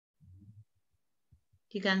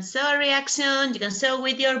You can show a reaction, you can show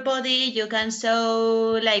with your body, you can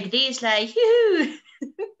show like this, like, yoo-hoo.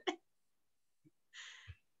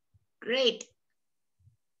 Great.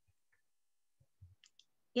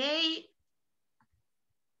 Yay.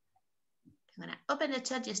 I'm gonna open the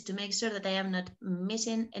chat just to make sure that I am not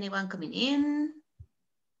missing anyone coming in.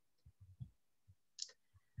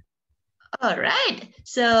 All right,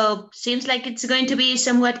 so seems like it's going to be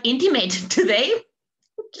somewhat intimate today.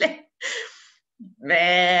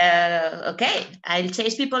 Okay, I'll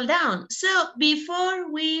chase people down. So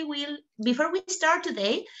before we start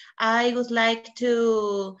today, I would like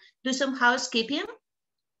to do some housekeeping.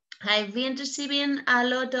 I've been receiving a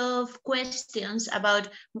lot of questions about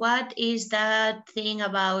what is that thing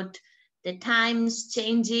about the times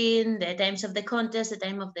changing, the times of the contest, the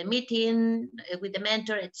time of the meeting with the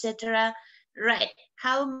mentor, etc. Right.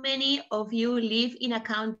 How many of you live in a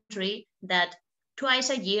country that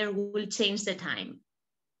twice a year will change the time?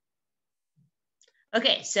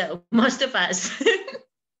 Okay, so most of us.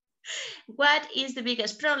 What is the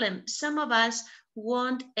biggest problem? Some of us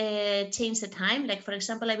won't change the time. Like, for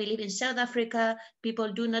example, I believe in South Africa,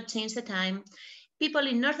 people do not change the time. People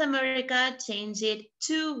in North America change it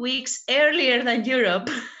 2 weeks earlier than Europe.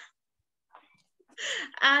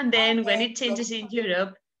 And then when it changes in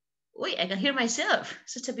Europe, wait, I can hear myself.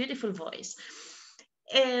 Such a beautiful voice.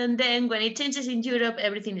 And then when it changes in Europe,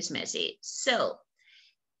 everything is messy. So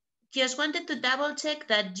just wanted to double check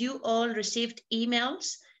that you all received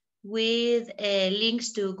emails with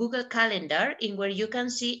links to Google Calendar in where you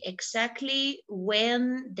can see exactly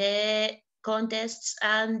when the contests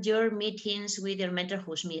and your meetings with your mentor,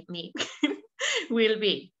 who's me, will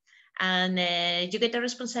be. And you get a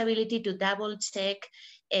responsibility to double check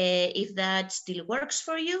if that still works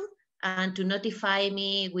for you and to notify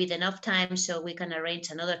me with enough time so we can arrange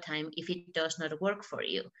another time if it does not work for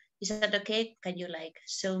you. Is that okay? Can you like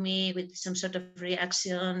show me with some sort of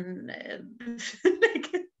reaction,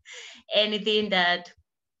 like anything that,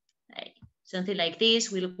 like, something like this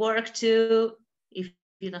will work too? If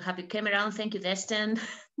you don't have your camera on, thank you, Destin.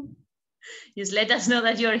 Just let us know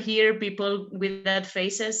that you're here, people with that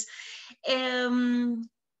faces.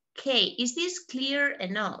 Okay, is this clear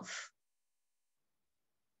enough?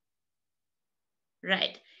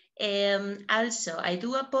 Right. Also, I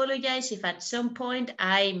do apologize if at some point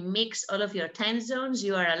I mix all of your time zones.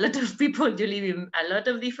 You are a lot of people, you live in a lot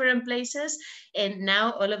of different places, and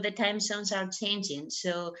now all of the time zones are changing.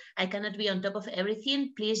 So I cannot be on top of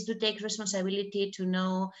everything. Please do take responsibility to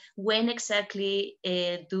know when exactly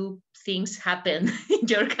do things happen in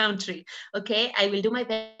your country. Okay, I will do my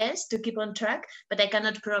best to keep on track, but I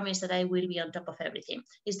cannot promise that I will be on top of everything.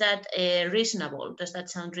 Is that reasonable? Does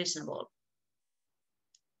that sound reasonable?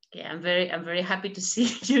 Okay, I'm very happy to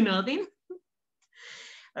see you nodding.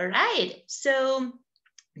 All right, so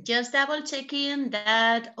just double checking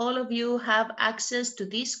that all of you have access to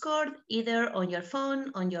Discord, either on your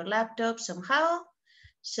phone, on your laptop somehow.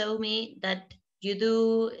 Show me that you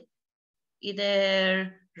do,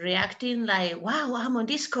 either reacting like, wow, I'm on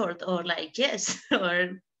Discord, or like, yes,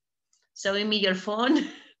 or showing me your phone.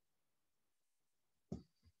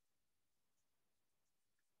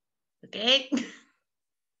 Okay.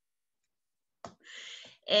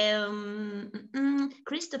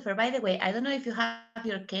 Christopher, by the way, I don't know if you have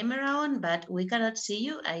your camera on, but we cannot see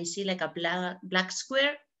you. I see like a black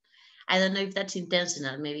square. I don't know if that's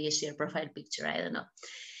intentional. Maybe it's your profile picture. I don't know.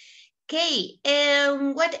 Okay,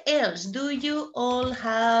 what else? Do you all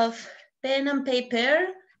have pen and paper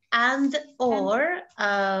and or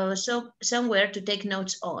somewhere to take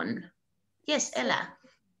notes on? Yes, Ella.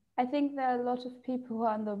 I think there are a lot of people who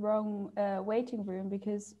are in the wrong waiting room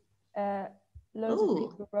because loads of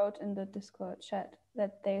people wrote in the Discord chat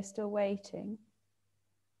that they're still waiting.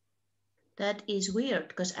 That is weird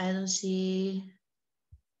because I don't see.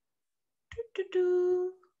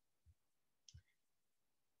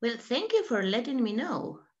 Well, thank you for letting me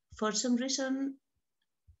know. For some reason,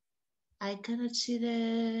 I cannot see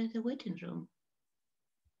the waiting room.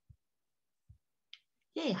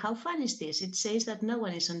 Yay, how fun is this? It says that no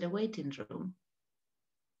one is on the waiting room.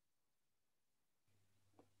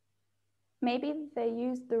 Maybe they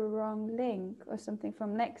used the wrong link or something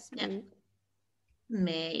from next week.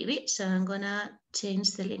 Maybe, so I'm gonna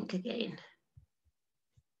change the link again.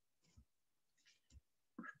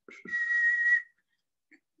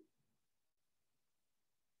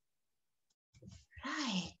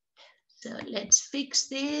 Right, so let's fix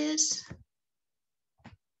this.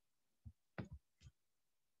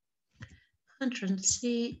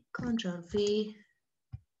 Ctrl-C, Ctrl-V.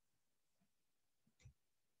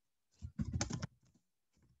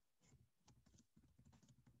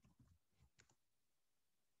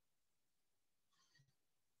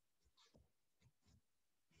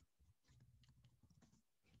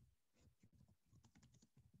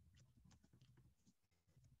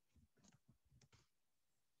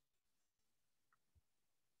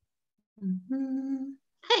 Mm-hmm.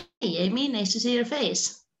 Hey, Amy, nice to see your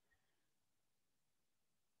face.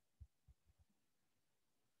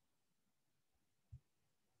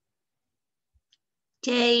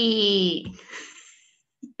 Yay.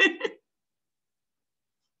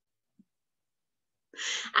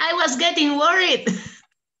 I was getting worried.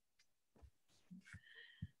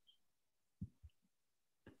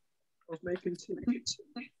 I was making tea.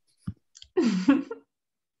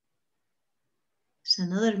 It's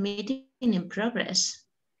another meeting in progress.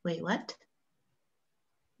 Wait, what?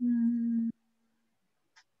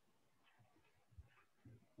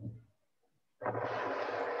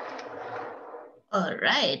 All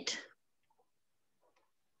right.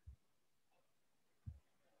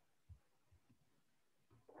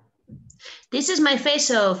 This is my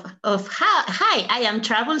face of hi, I am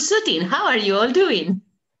troubleshooting. How are you all doing?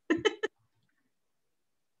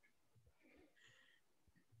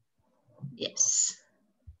 Yes.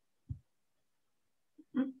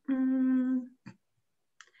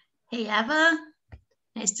 Hey, Ava.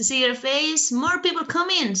 Nice to see your face. More people come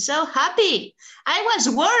in. So happy. I was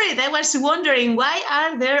worried. I was wondering, why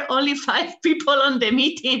are there only 5 people on the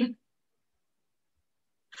meeting?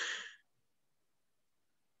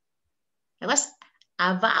 I was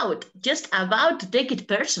just about to take it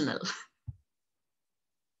personal.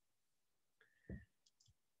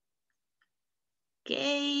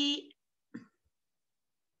 Okay.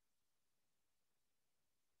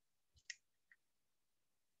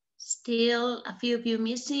 Still a few of you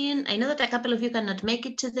missing. I know that a couple of you cannot make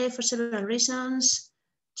it today for several reasons.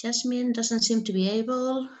 Jasmine doesn't seem to be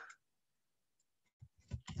able.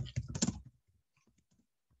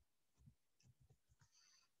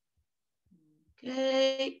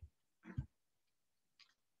 Okay.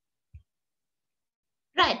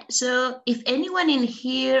 Right, so if anyone in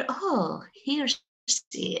here, oh, here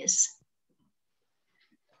she is.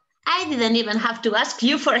 I didn't even have to ask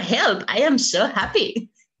you for help. I am so happy.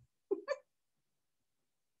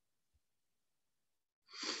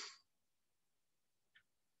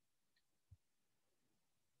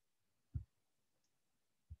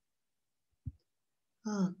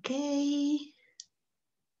 Okay.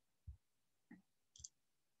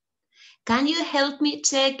 Can you help me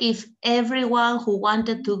check if everyone who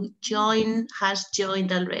wanted to join has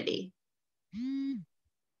joined already?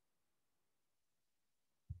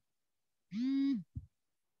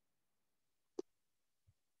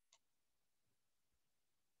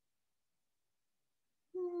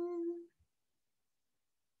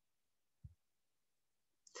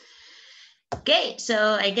 Okay,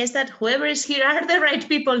 so I guess that whoever is here are the right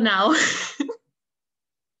people now.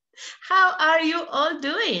 How are you all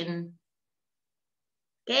doing?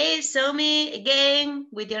 Okay, show me again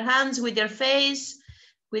with your hands, with your face,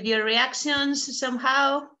 with your reactions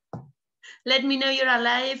somehow. Let me know you're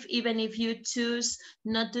alive, even if you choose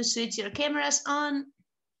not to switch your cameras on.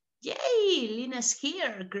 Yay, Lina's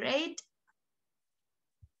here, great.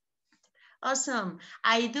 Awesome.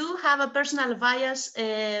 I do have a personal bias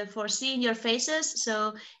for seeing your faces.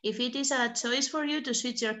 So if it is a choice for you to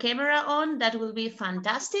switch your camera on, that will be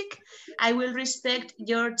fantastic. I will respect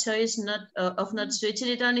your choice of not switching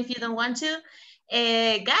it on if you don't want to.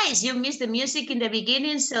 Guys, you missed the music in the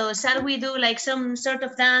beginning. So shall we do like some sort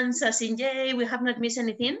of dance as in, yay, we have not missed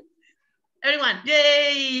anything? Everyone,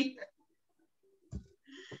 yay.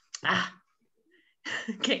 Ah,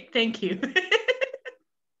 okay, thank you.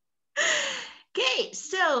 Okay,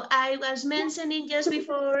 so I was mentioning just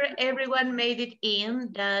before everyone made it in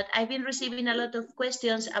that I've been receiving a lot of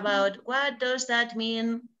questions about what does that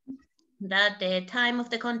mean that the time of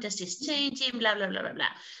the contest is changing, blah, blah, blah, blah,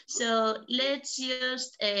 blah. So let's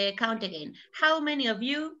just count again. How many of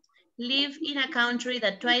you live in a country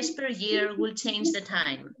that twice per year will change the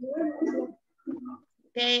time?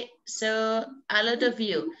 Okay, so a lot of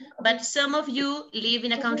you, but some of you live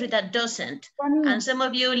in a country that doesn't, and some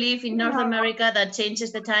of you live in North America that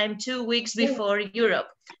changes the time 2 weeks before Europe.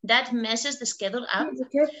 That messes the schedule up.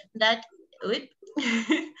 That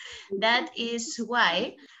is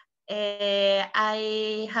why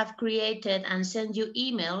I have created and sent you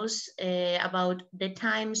emails about the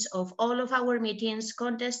times of all of our meetings,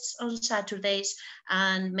 contests on Saturdays,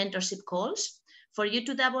 and mentorship calls for you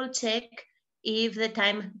to double check if the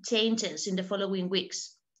time changes in the following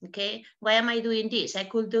weeks. Okay, why am I doing this? I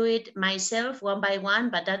could do it myself one by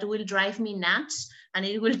one, but that will drive me nuts and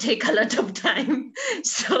it will take a lot of time.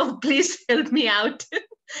 So please help me out.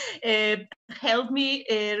 Help me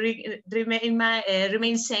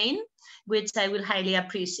remain sane, which I will highly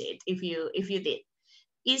appreciate if you did.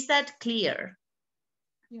 Is that clear?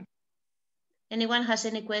 Yeah. Anyone has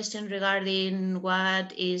any question regarding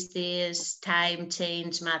what is this time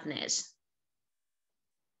change madness?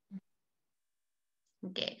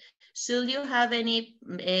 Okay. Should you have any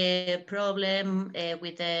problem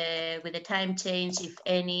with the time change, if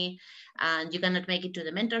any, and you cannot make it to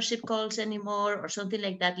the mentorship calls anymore or something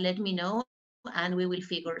like that, let me know and we will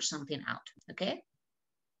figure something out. Okay.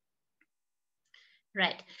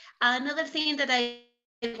 Right. Another thing that I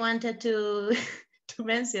wanted to to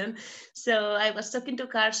mention. So I was talking to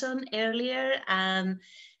Carson earlier, and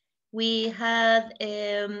we had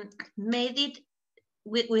made it.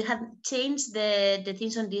 We have changed the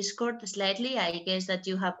things on Discord slightly. I guess that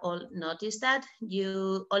you have all noticed that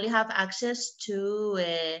you only have access to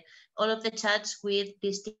all of the chats with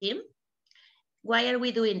this team. Why are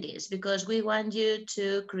we doing this? Because we want you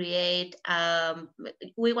to create,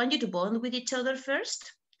 we want you to bond with each other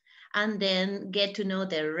first, and then get to know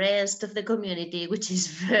the rest of the community, which is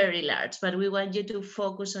very large, but we want you to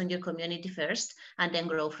focus on your community first and then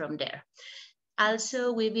grow from there.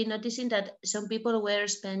 Also, we've been noticing that some people were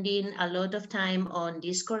spending a lot of time on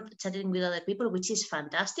Discord chatting with other people, which is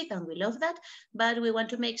fantastic and we love that. But we want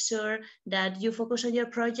to make sure that you focus on your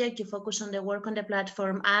project, you focus on the work on the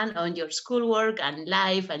platform and on your schoolwork and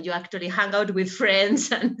life, and you actually hang out with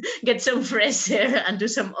friends and get some fresh air and do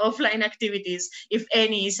some offline activities, if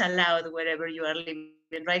any is allowed wherever you are living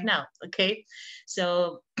right now, okay?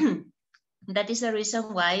 So that is the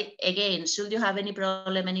reason why, again, should you have any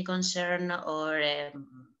problem, any concern, or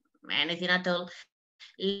anything at all,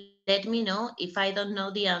 let me know. If I don't know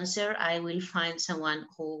the answer, I will find someone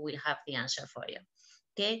who will have the answer for you.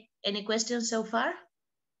 Okay, any questions so far?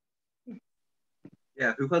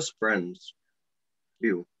 Yeah, who has friends?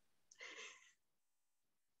 You.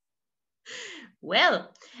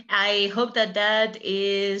 Well, I hope that that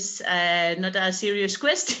is not a serious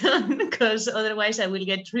question, because otherwise I will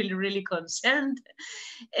get really, really concerned.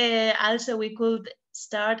 Also, we could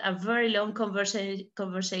start a very long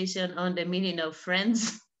conversation on the meaning of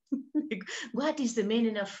friends. What is the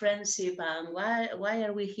meaning of friendship, and why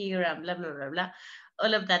are we here, and blah, blah, blah, blah,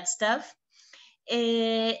 all of that stuff.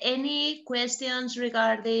 Any questions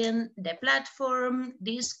regarding the platform,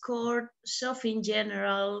 Discord, stuff in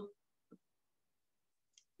general,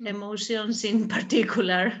 emotions in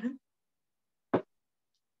particular?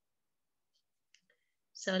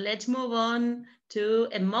 So let's move on to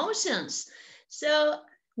emotions. So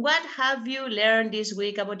what have you learned this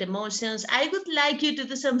week about emotions? I would like you to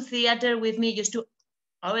do some theater with me, just to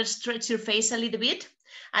overstretch your face a little bit.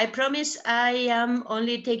 I promise I am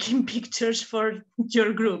only taking pictures for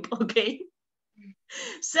your group, okay?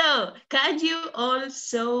 So can you all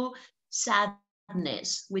show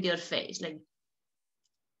sadness with your face? Like,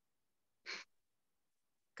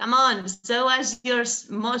 come on, show us your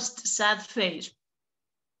most sad face.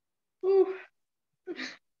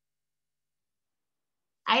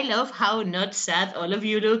 I love how not sad all of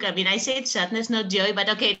you look. I mean, I said sadness, not joy, but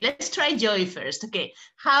okay, let's try joy first. Okay,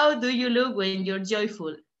 how do you look when you're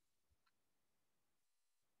joyful?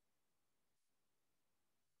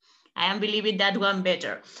 I am believing that one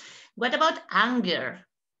better. What about anger?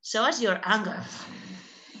 Show us your anger.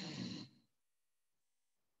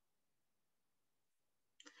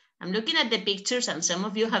 I'm looking at the pictures and some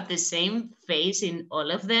of you have the same face in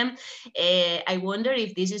all of them. I wonder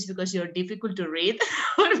if this is because you're difficult to read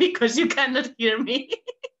or because you cannot hear me.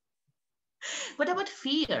 What about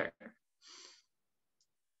fear?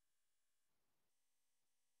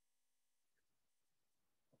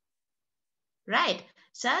 Right,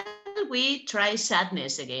 shall we try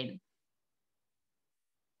sadness again?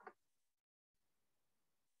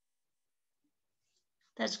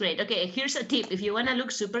 That's great. Okay, here's a tip. If you want to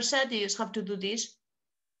look super sad, you just have to do this.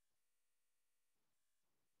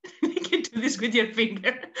 You can do this with your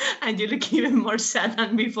finger and you look even more sad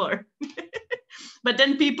than before. But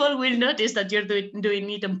then people will notice that you're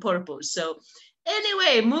doing it on purpose. So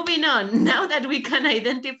anyway, moving on. Now that we can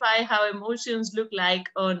identify how emotions look like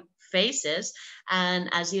on faces, and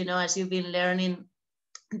as you know, as you've been learning,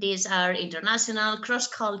 these are international,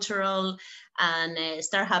 cross-cultural, and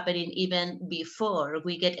start happening even before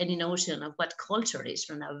we get any notion of what culture is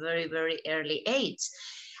from a very, very early age.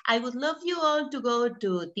 I would love you all to go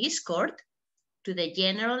to Discord, to the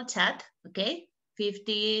general chat, okay?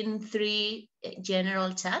 15.3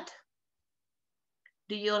 general chat.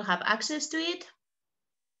 Do you all have access to it?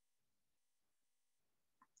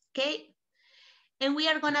 Okay. And we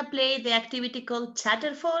are gonna play the activity called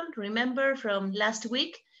Chatterfall. Remember from last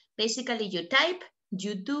week? Basically you type,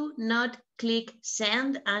 you do not click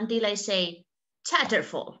send until I say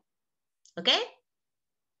Chatterfall, okay?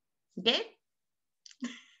 Okay?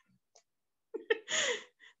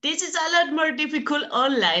 This is a lot more difficult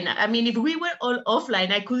online. I mean, if we were all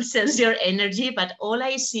offline, I could sense your energy, but all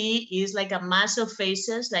I see is like a mass of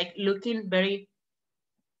faces, like looking very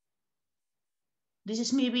This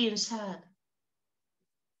is me being sad,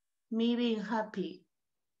 me being happy,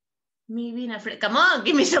 me being afraid. Come on,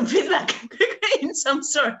 give me some feedback in some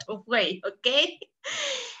sort of way, okay?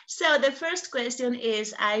 So the first question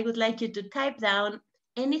is, I would like you to type down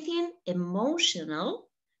anything emotional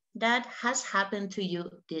that has happened to you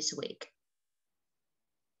this week.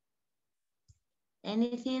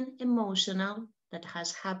 Anything emotional that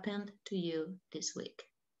has happened to you this week.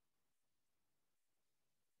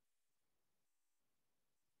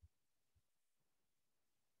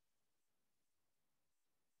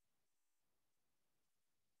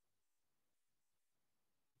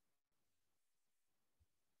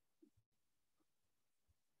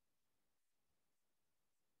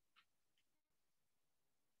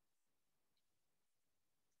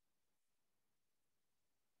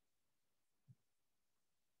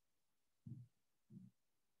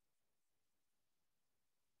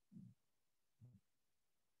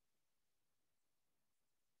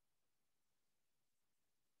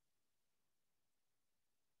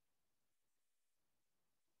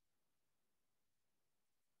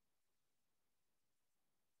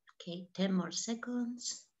 Okay, 10 more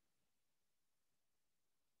seconds.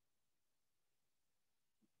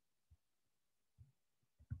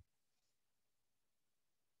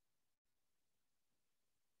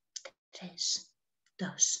 Tres,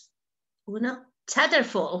 dos, uno.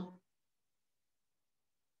 Chatterfall.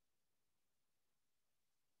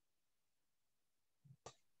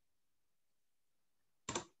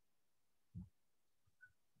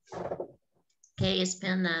 Okay,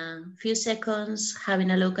 spend a few seconds having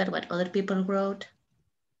a look at what other people wrote.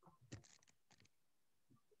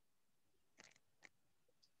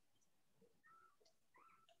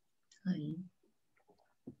 Okay.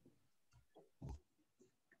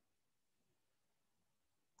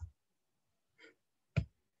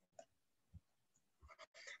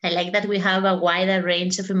 I like that we have a wider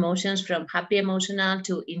range of emotions, from happy emotional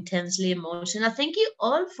to intensely emotional. Thank you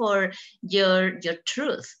all for your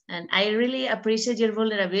truth. And I really appreciate your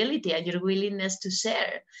vulnerability and your willingness to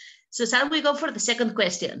share. So shall we go for the second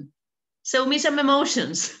question? Show me some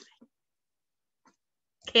emotions.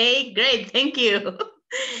 Okay, great, thank you.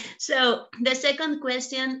 So the second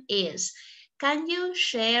question is, can you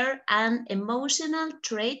share an emotional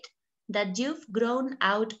trait that you've grown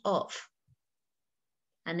out of?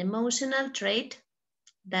 An emotional trait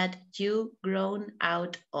that you've grown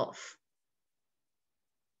out of.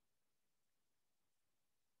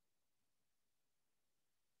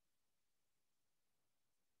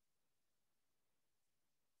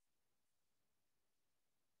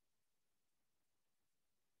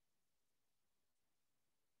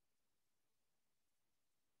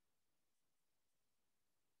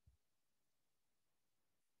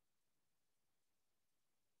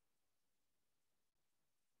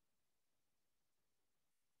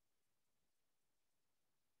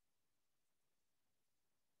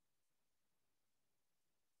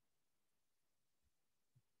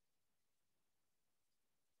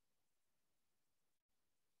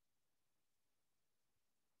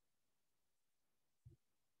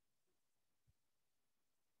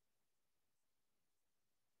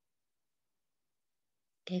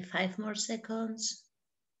 Okay, 5 more seconds.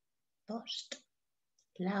 Post.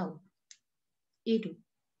 Loud. Iru.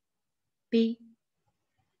 Pi.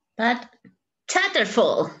 But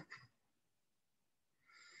chatterful.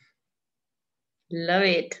 Love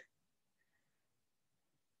it.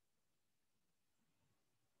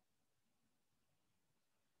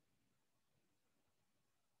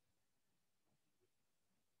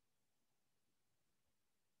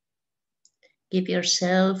 Give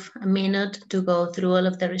yourself a minute to go through all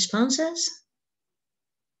of the responses.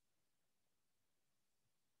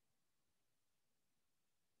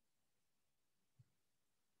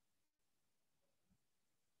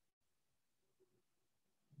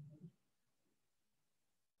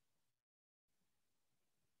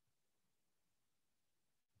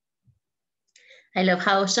 I love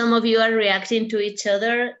how some of you are reacting to each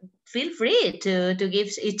other. Feel free to give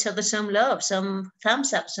each other some love, some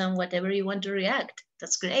thumbs up, some whatever you want to react.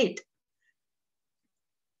 That's great.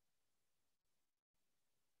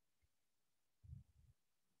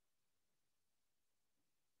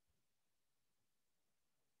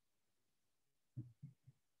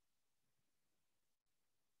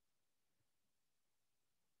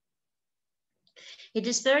 It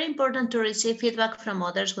is very important to receive feedback from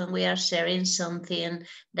others when we are sharing something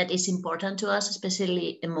that is important to us,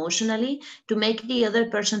 especially emotionally, to make the other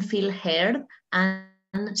person feel heard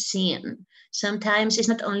and seen. Sometimes it's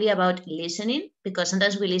not only about listening, because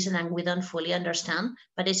sometimes we listen and we don't fully understand,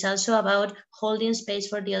 but it's also about holding space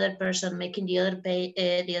for the other person, making the other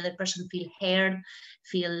person feel heard,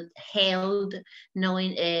 feel held,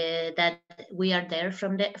 knowing that we are there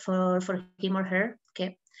for him or her.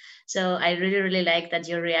 Okay, so I really like that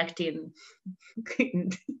you're reacting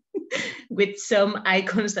with some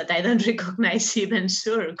icons that I don't recognize even.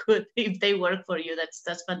 Sure, good, if they work for you,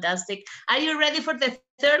 that's fantastic. Are you ready for the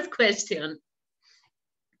third question?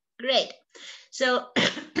 Great. So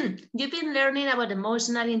you've been learning about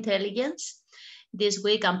emotional intelligence this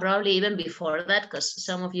week, and probably even before that, because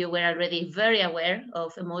some of you were already very aware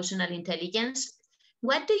of emotional intelligence.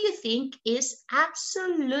 What do you think is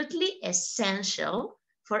absolutely essential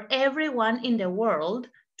for everyone in the world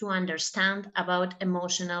to understand about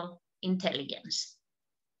emotional intelligence?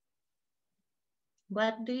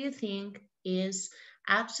 What do you think is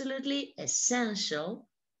absolutely essential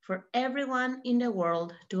for everyone in the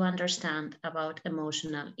world to understand about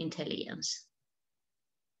emotional intelligence?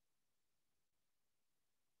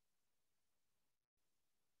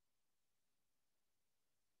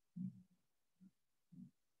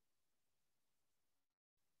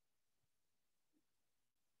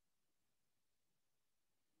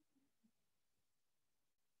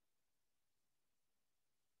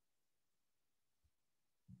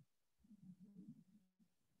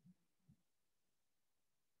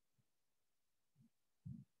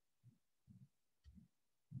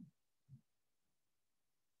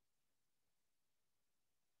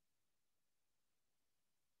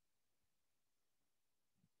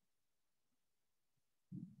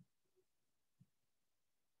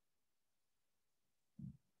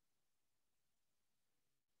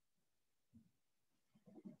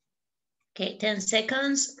 Okay, 10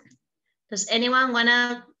 seconds. Does anyone want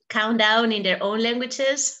to count down in their own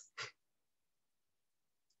languages?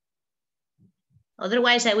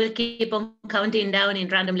 Otherwise, I will keep on counting down in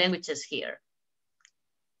random languages here.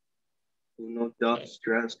 1, 2,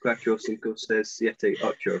 3, 4, 5, 6, 7, 8.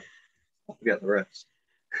 I forget the rest.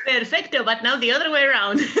 Perfecto, but now the other way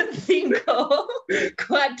around. 5, 4, 3,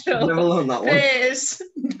 2,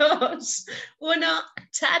 1,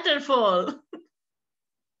 Chatterfall.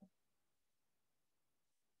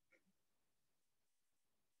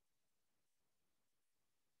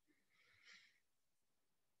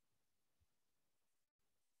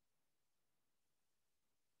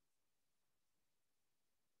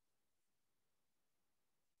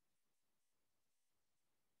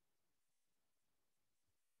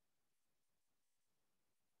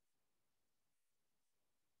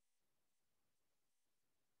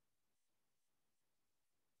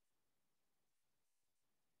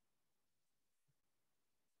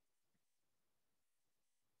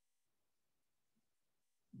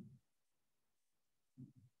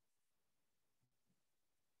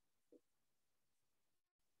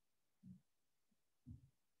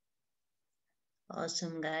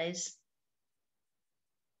 Awesome, guys.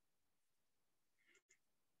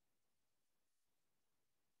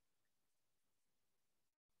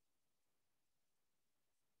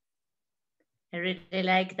 I really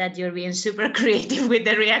like that you're being super creative with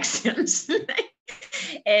the reactions.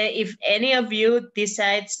 If any of you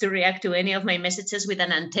decides to react to any of my messages with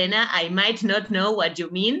an antenna, I might not know what you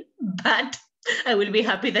mean, but I will be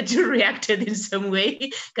happy that you reacted in some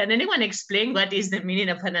way. Can anyone explain what is the meaning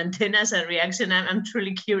of an antenna as a reaction? I'm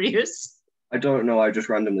truly curious. I don't know, I just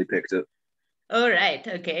randomly picked it. All right,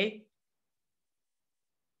 okay.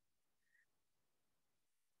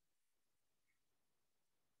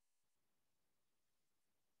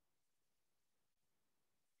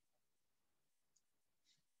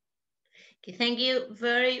 Okay, thank you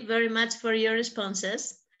very much for your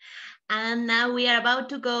responses. And now we are about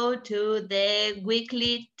to go to the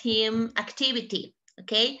weekly team activity,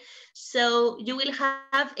 okay? So you will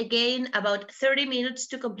have, again, about 30 minutes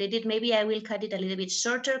to complete it. Maybe I will cut it a little bit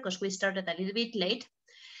shorter because we started a little bit late.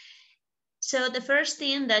 So the first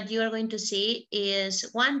thing that you are going to see is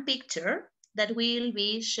one picture that will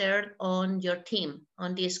be shared on your team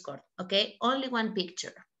on Discord, okay? Only one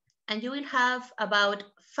picture. And you will have about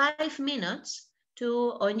 5 minutes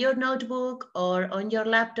to, on your notebook or on your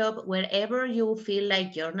laptop, wherever you feel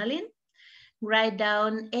like journaling, write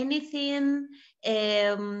down anything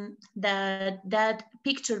that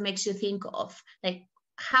picture makes you think of. Like,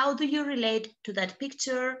 how do you relate to that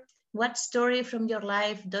picture? What story from your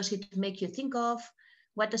life does it make you think of?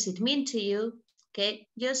 What does it mean to you? Okay,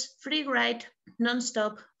 just free write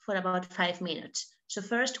nonstop for about 5 minutes. So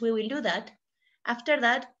first we will do that. After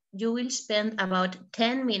that, you will spend about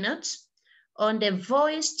 10 minutes on the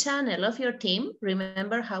voice channel of your team.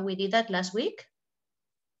 Remember how we did that last week?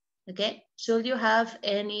 Okay, should you have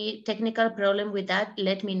any technical problem with that,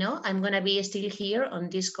 let me know. I'm gonna be still here on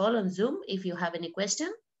this call on Zoom if you have any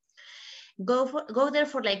question. Go there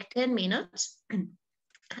for like 10 minutes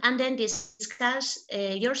and then discuss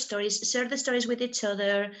your stories, share the stories with each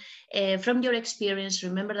other from your experience.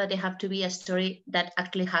 Remember that they have to be a story that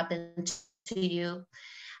actually happened to you.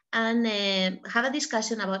 And have a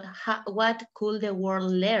discussion about what could the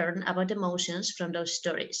world learn about emotions from those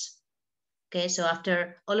stories. Okay, so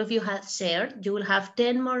after all of you have shared, you will have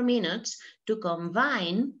 10 more minutes to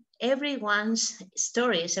combine everyone's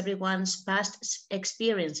stories, everyone's past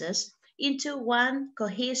experiences into one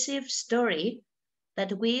cohesive story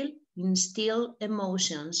that will instill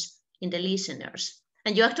emotions in the listeners.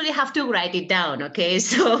 And you actually have to write it down, okay?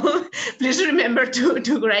 So please remember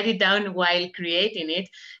to write it down while creating it,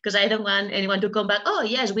 because I don't want anyone to come back, oh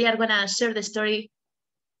yes, we are gonna share the story.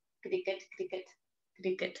 Cricket, cricket,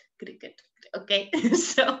 cricket, cricket. Okay,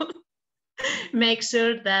 so make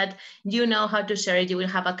sure that you know how to share it. You will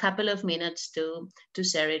have a couple of minutes to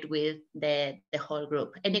share it with the whole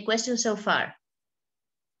group. Any questions so far?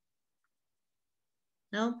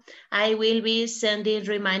 No, I will be sending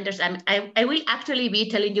reminders. I will actually be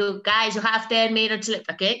telling you, guys, you have 10 minutes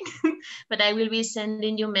left, okay? But I will be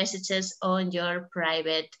sending you messages on your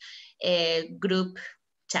private group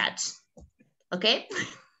chats, okay?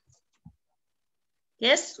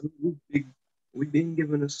 Yes? So we've been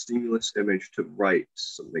given a stimulus image to write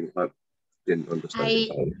something. I didn't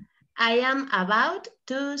understand. I am about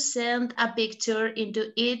to send a picture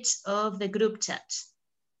into each of the group chats.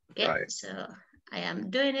 Okay, right. So I am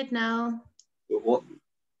doing it now.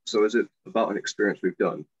 So is it about an experience we've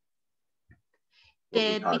done?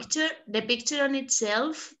 The picture on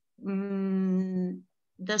itself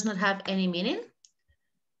does not have any meaning.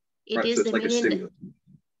 It is so the like meaning.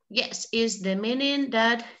 Yes, is the meaning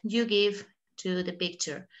that you give to the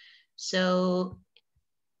picture. So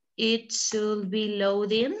it should be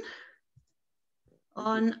loading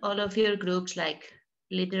on all of your groups, like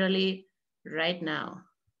literally right now.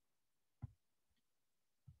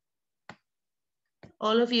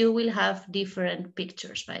 All of you will have different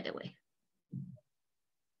pictures, by the way.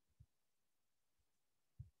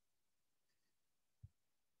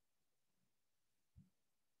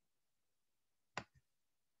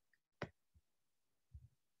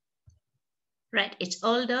 Right, it's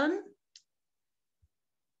all done.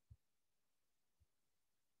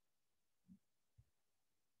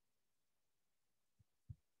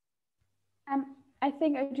 I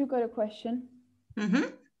think I do got a question.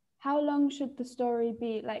 Mm-hmm. How long should the story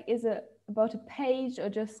be? Like, is it about a page or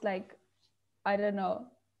just like, I don't know,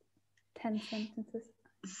 10 sentences?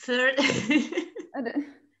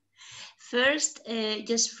 First,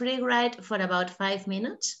 just free write for about 5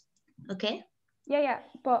 minutes, okay? Yeah,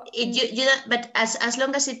 but but as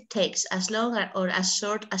long as it takes, as long or as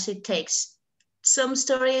short as it takes. Some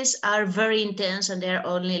stories are very intense and they're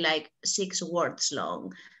only like 6 words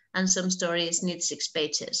long, and some stories need 6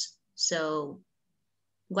 pages. So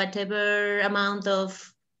whatever amount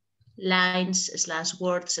of lines /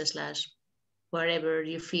 words / whatever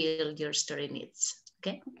you feel your story needs.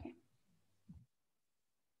 Okay.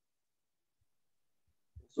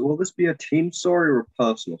 So will this be a team story or a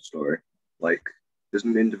personal story? Like, is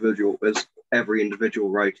every individual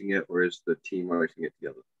writing it, or is the team writing it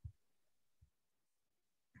together?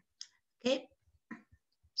 Okay.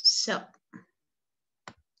 So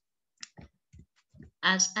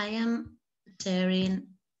as I am sharing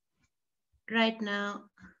right now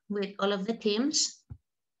with all of the teams,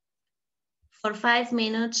 for 5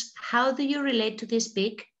 minutes, how do you relate to this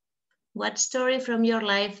book? What story from your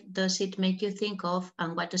life does it make you think of,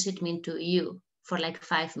 and what does it mean to you for like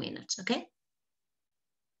 5 minutes, okay?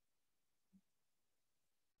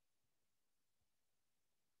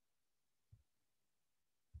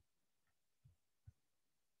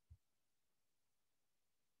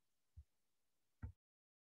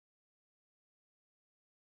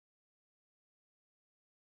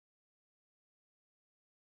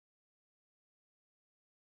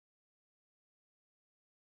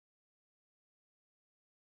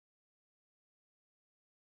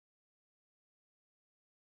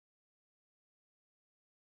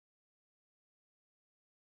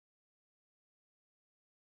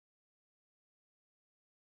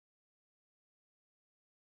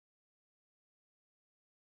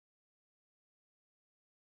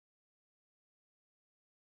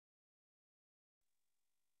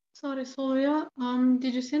 Sorry, Soya,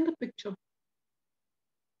 did you send the picture?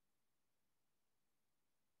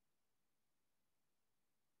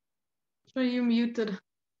 So you muted.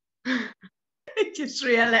 I just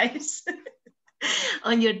realized.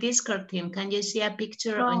 on your Discord team? Can you see a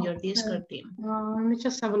picture on your Discord team? Let me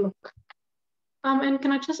just have a look. And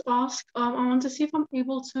can I just ask, I want to see if I'm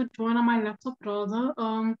able to join on my laptop rather.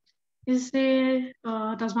 Is there,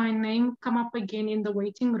 does my name come up again in the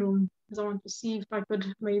waiting room? Because I want to see if I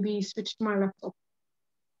could maybe switch to my laptop.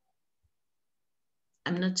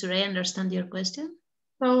 I'm not sure I understand your question.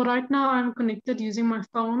 So right now I'm connected using my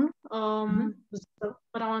phone,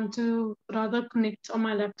 but I want to rather connect on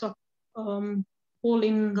my laptop, all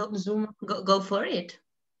in Zoom. Go for it.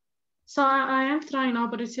 So I am trying now,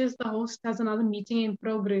 but it says the host has another meeting in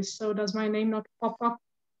progress. So does my name not pop up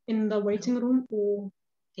in the waiting room, or?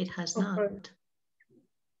 It has not.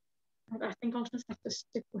 I think I'll just have to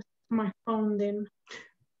stick with my phone then.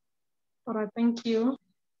 All right, thank you.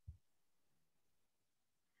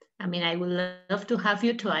 I mean, I would love to have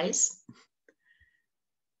you twice.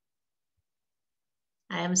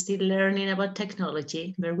 I am still learning about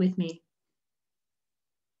technology. Bear with me.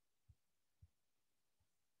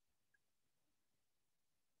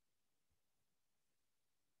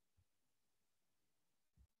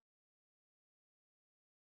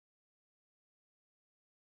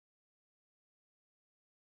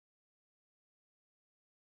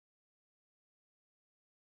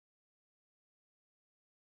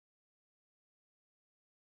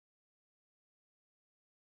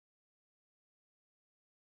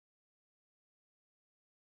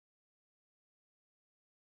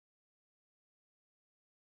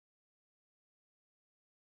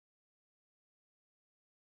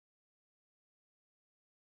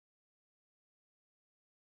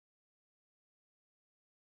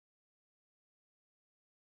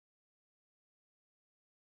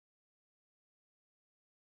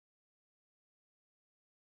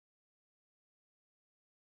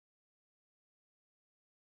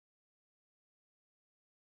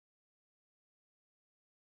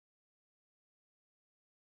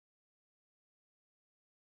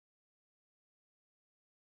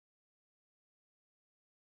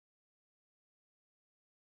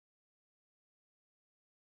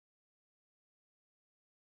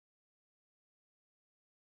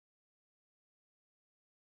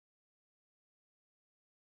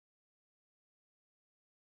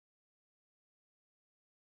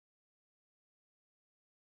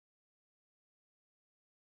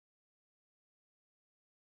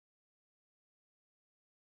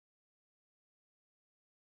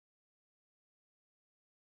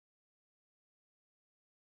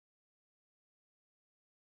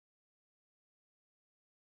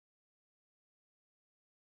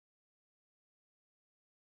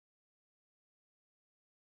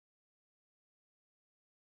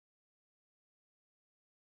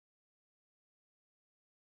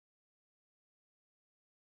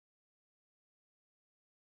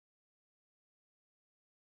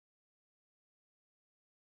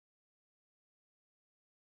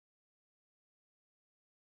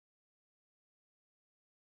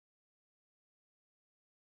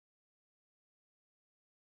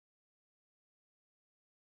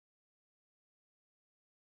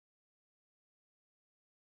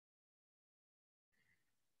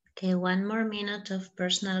 Okay, 1 more minute of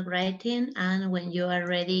personal writing, and when you are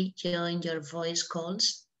ready, join your voice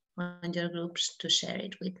calls on your groups to share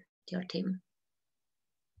it with your team.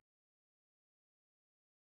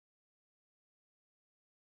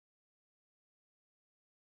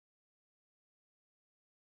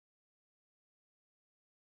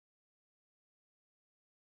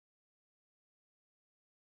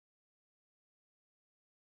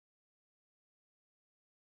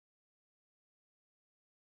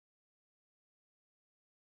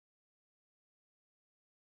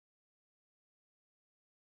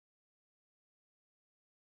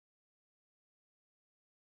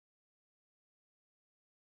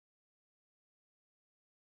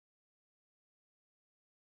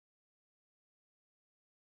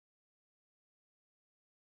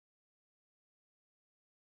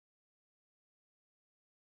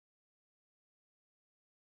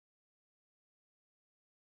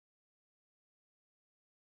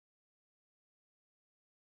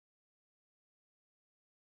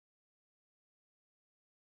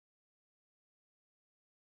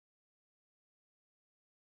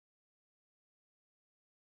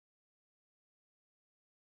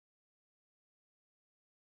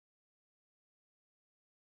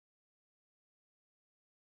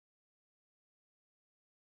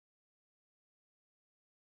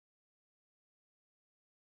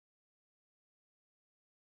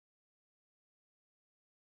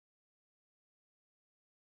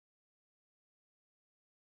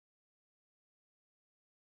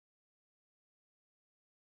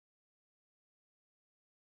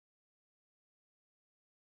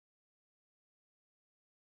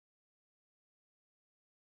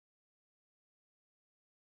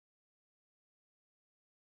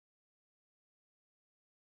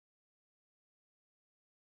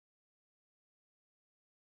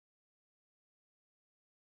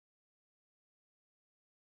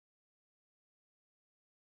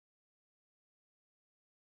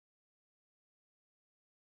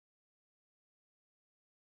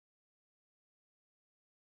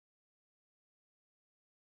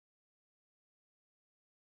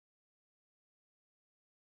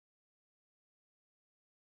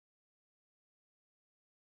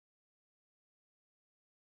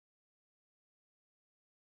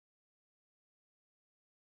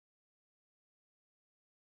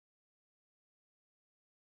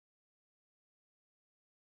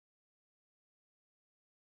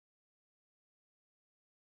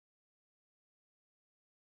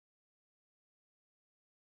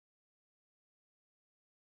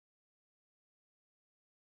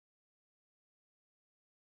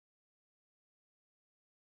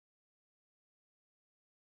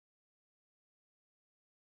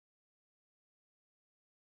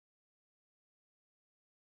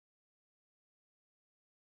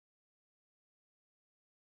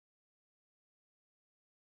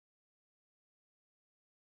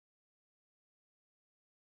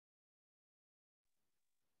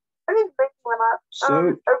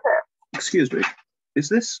 So, excuse me, is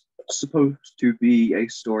this supposed to be a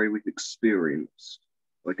story we've experienced?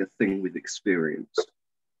 Like a thing we've experienced?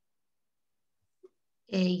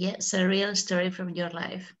 Yes, a real story from your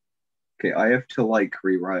life. Okay, I have to like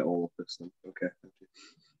rewrite all of this then. Okay, thank you.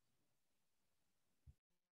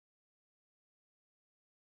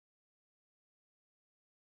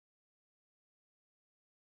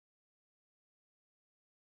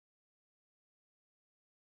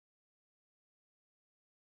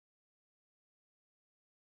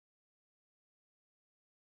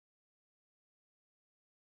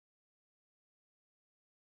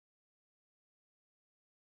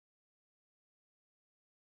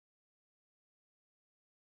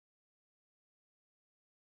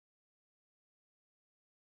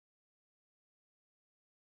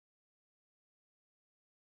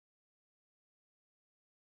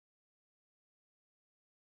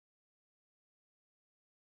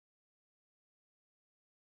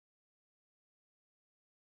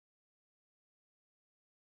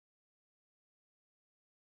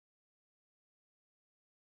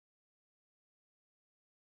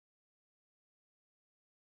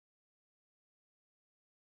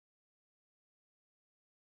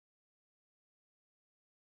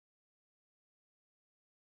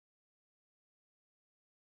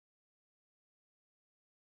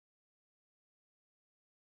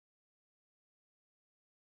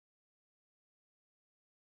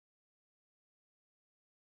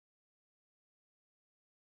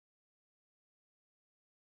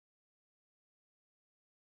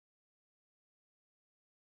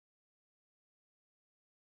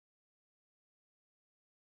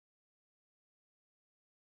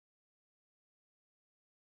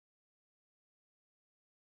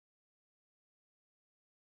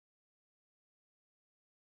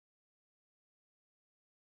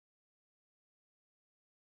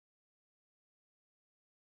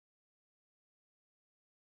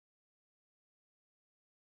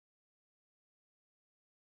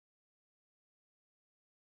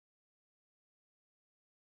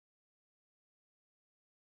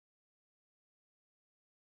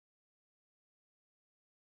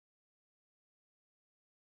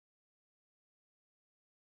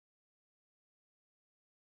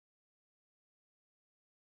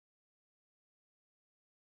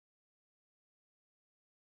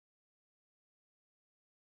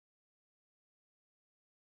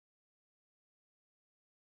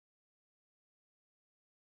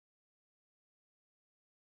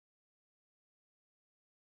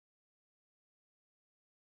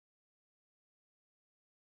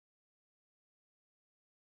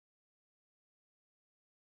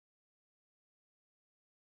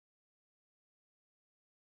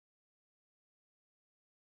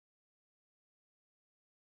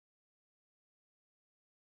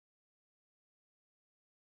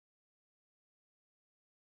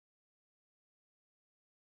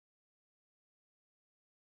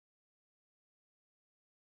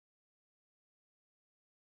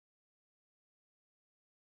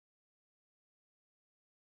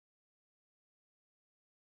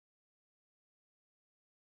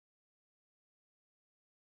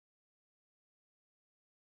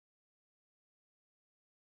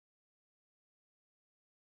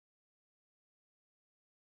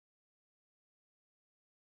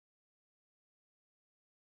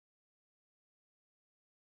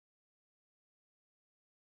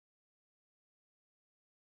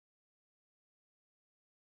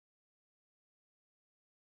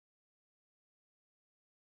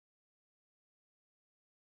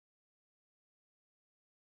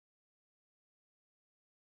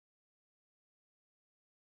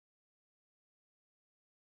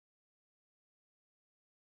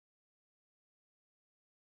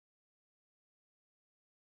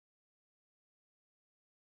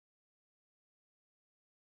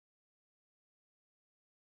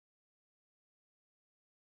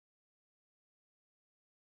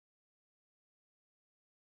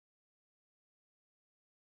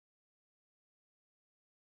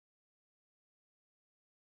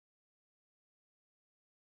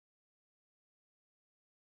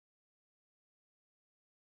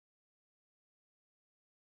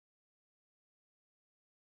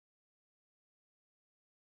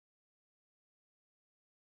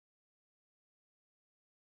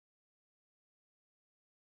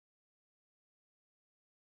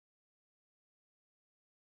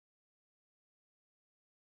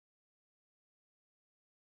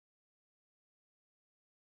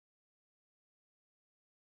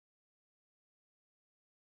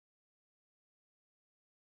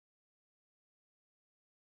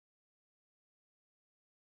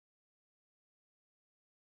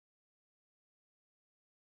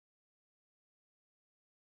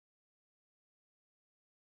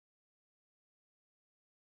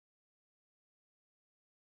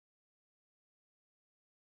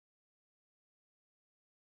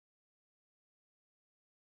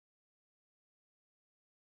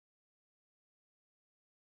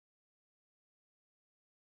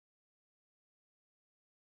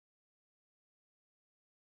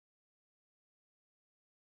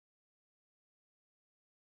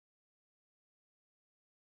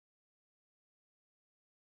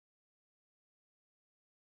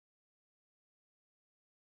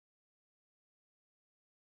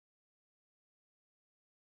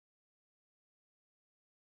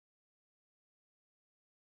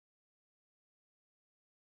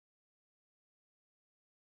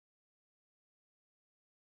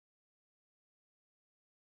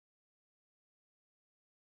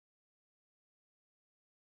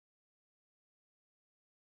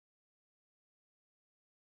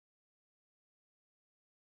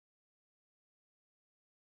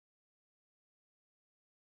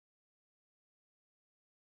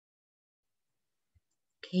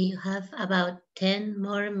 Okay, you have about 10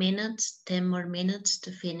 more minutes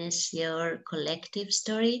to finish your collective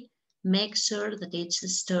story. Make sure that it's a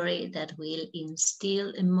story that will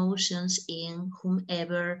instill emotions in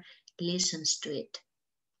whomever listens to it.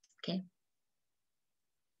 Okay?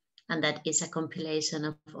 And that is a compilation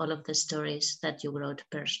of all of the stories that you wrote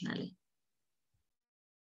personally.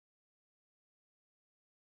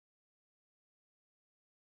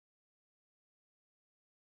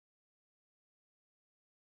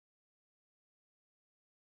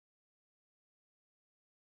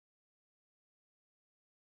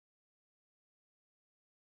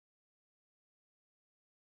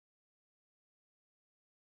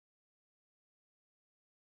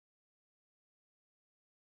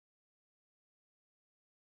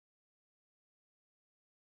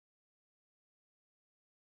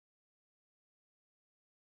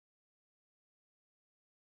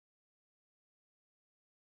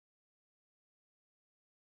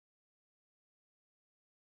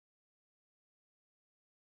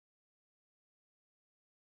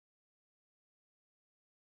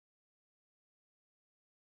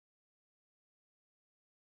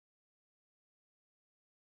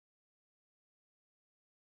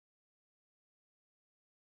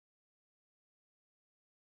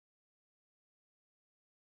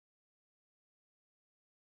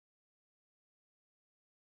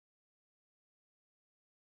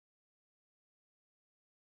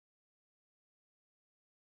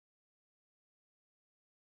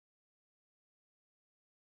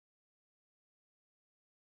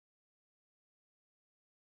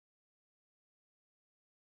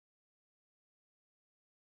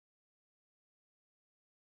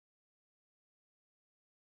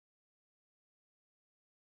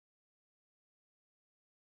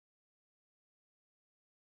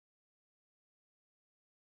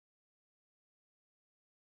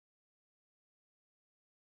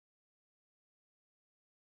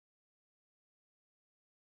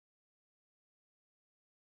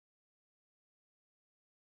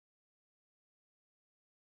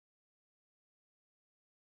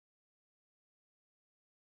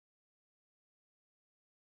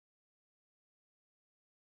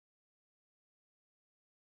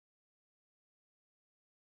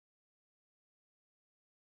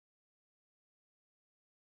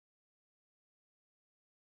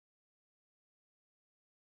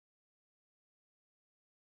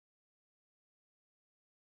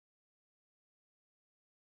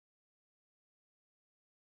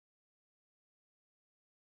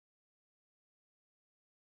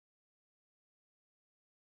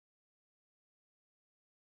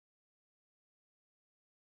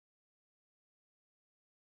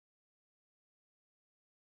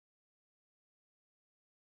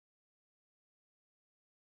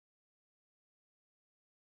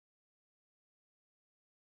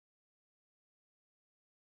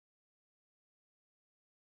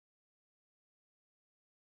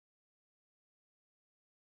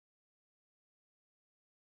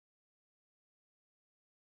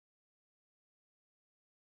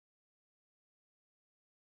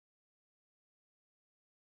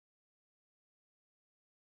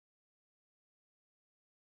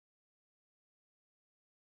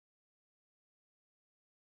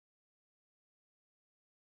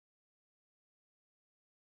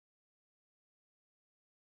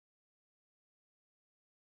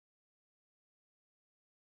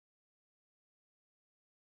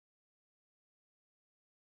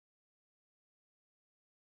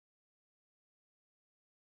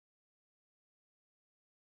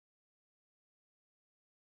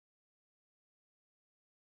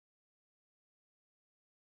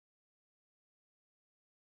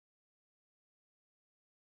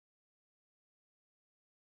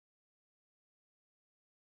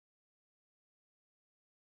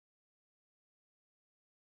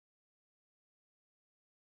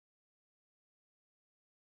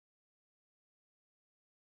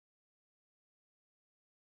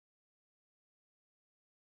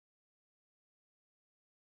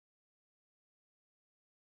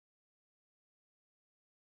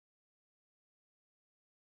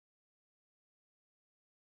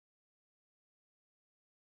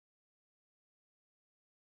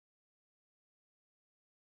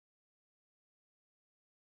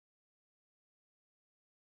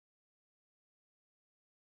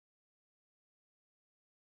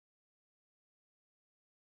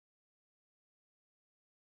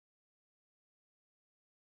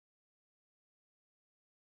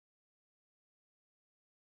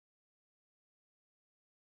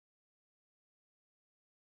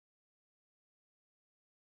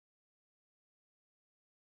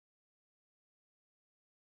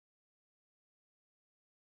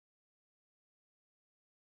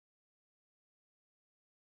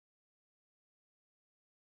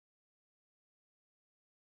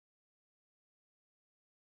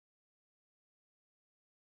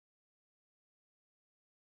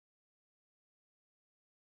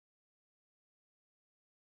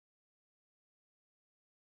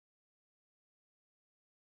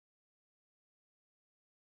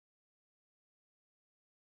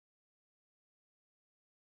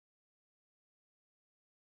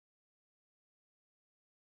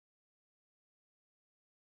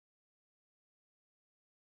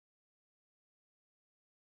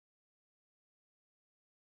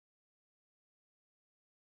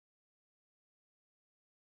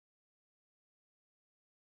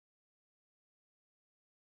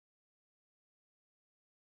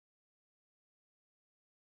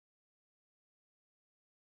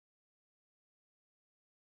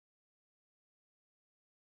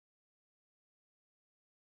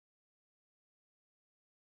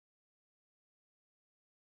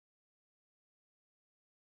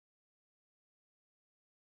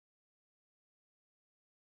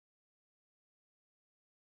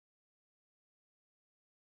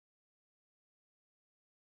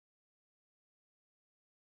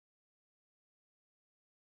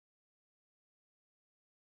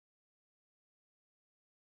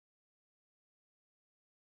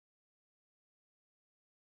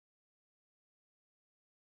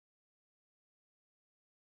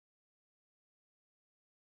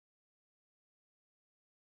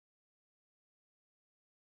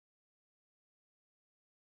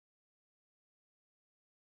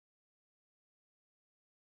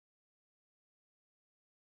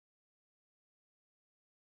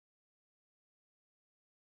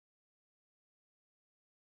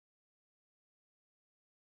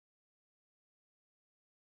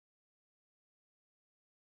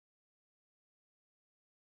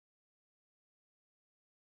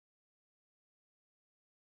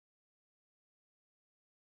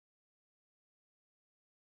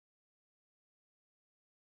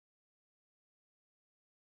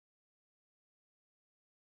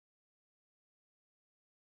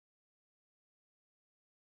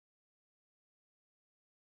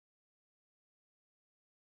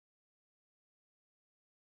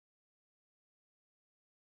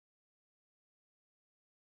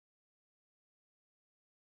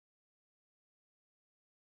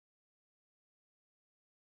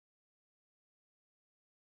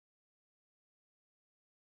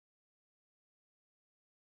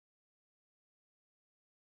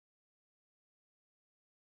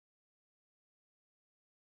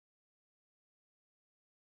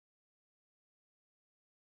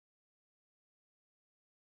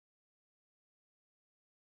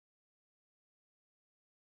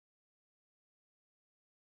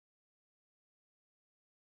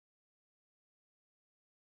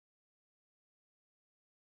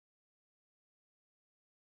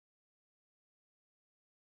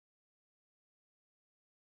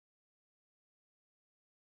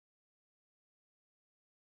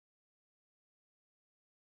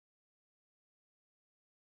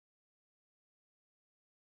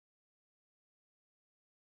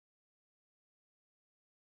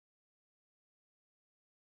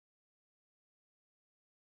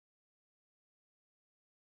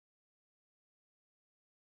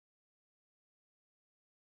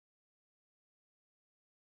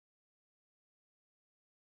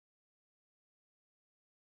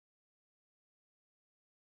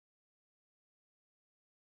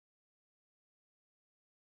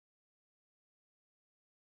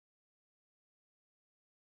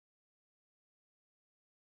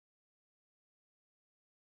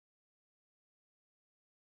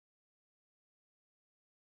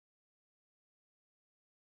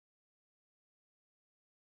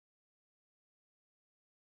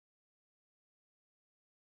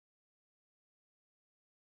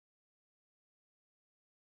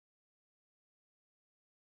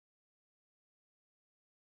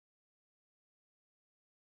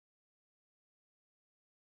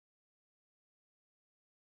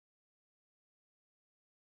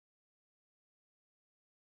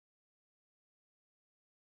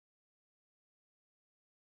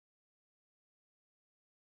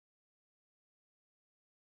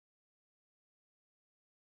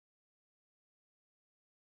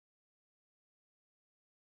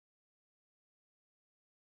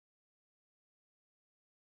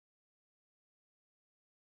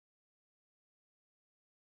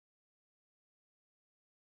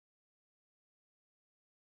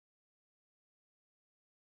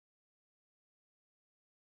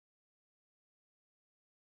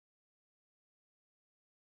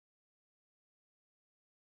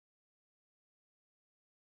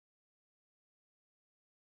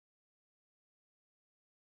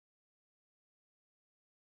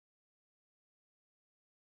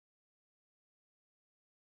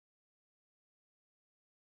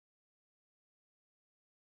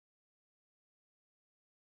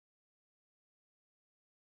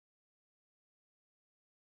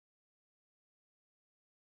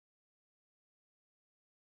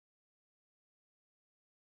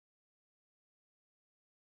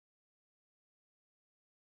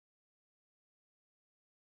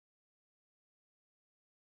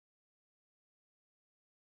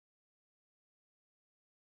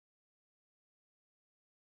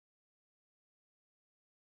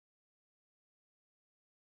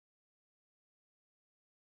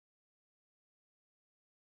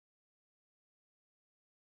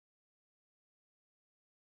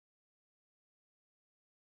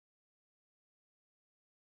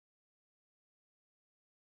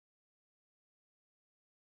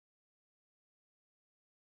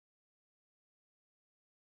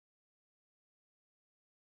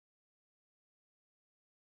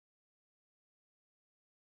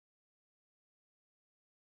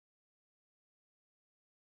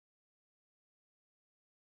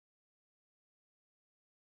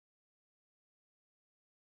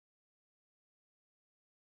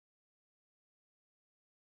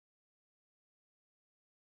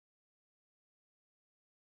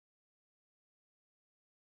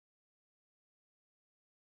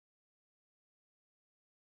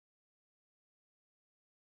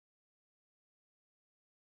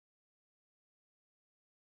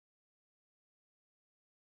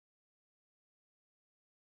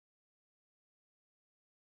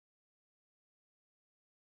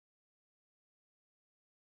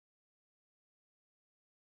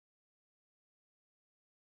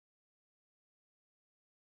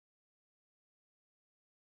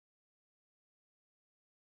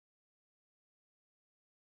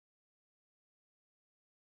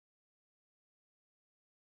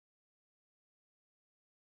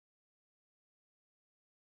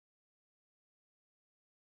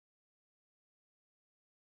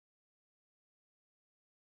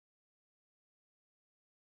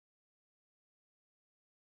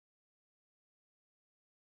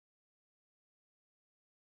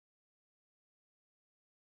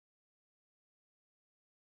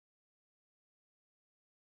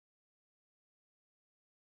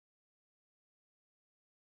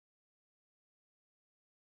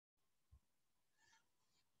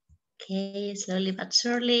 Okay, slowly but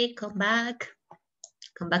surely, come back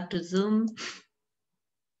to Zoom.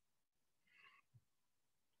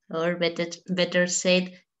 Or better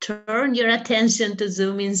said, turn your attention to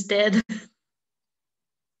Zoom instead.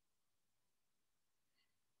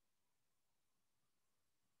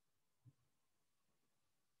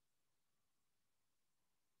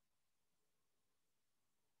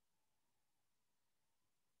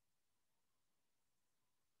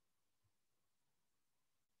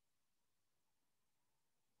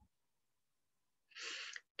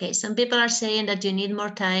 Okay, some people are saying that you need more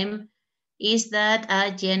time. Is that a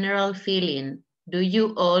general feeling? Do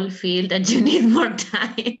you all feel that you need more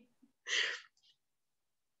time?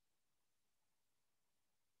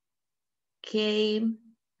 Okay.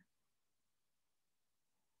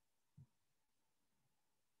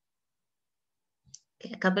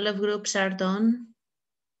 Okay, a couple of groups are done.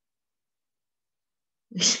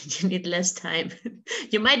 You need less time.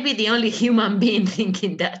 You might be the only human being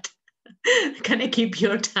thinking that. Can I keep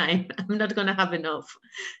your time? I'm not going to have enough.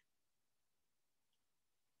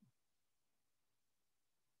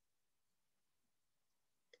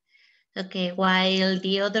 Okay, while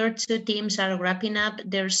the other two teams are wrapping up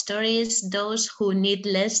their stories, those who need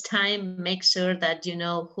less time, make sure that you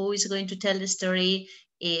know who is going to tell the story,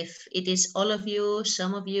 if it is all of you,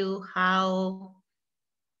 some of you, how,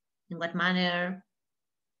 in what manner.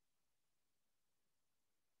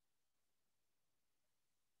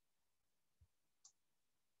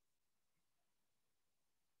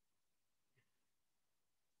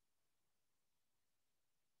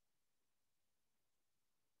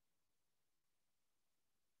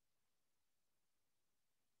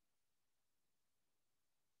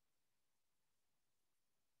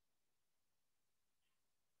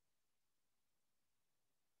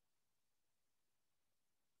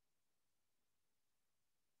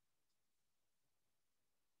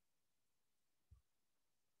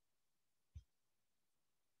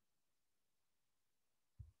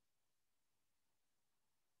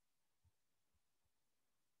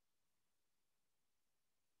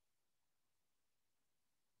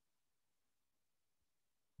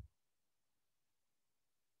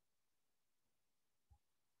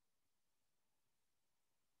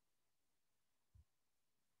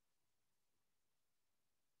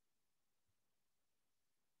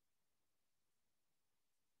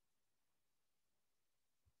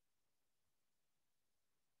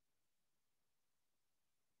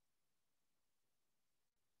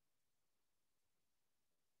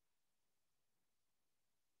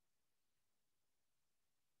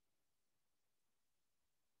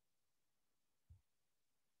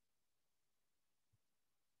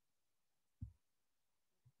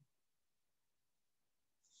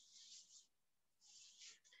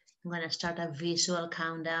 I'm going to start a visual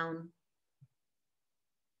countdown.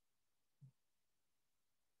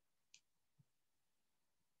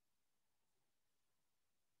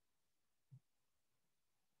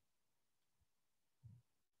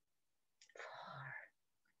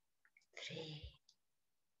 4, 3,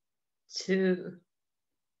 2,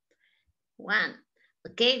 1.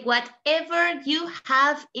 Okay, whatever you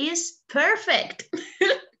have is perfect.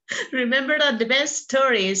 Remember that the best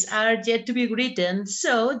stories are yet to be written,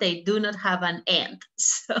 so they do not have an end.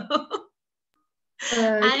 So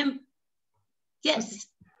yes.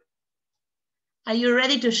 Are you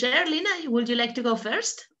ready to share, Lina? Would you like to go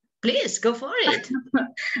first? Please, go for it.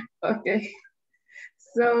 Okay.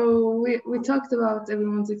 So we talked about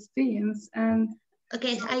everyone's experience and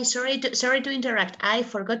okay, sorry to interrupt. I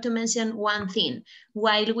forgot to mention one thing.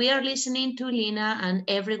 While we are listening to Lina and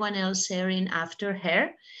everyone else sharing after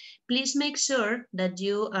her, please make sure that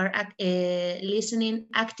you are listening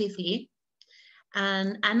actively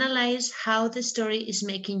and analyze how the story is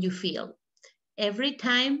making you feel. Every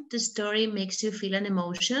time the story makes you feel an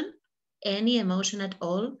emotion, any emotion at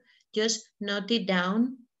all, just note it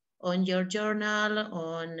down on your journal,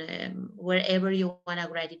 on wherever you want to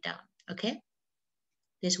write it down, okay?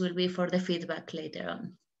 This will be for the feedback later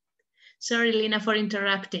on. Sorry, Lina, for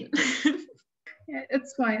interrupting. Yeah,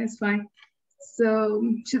 it's fine, it's fine. So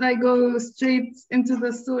should I go straight into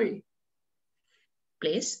the story?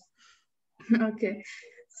 Please. Okay,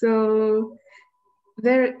 so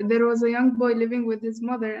there was a young boy living with his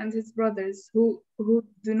mother and his brothers who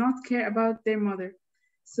do not care about their mother.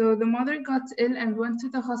 So the mother got ill and went to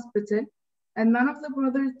the hospital, and none of the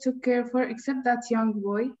brothers took care of her except that young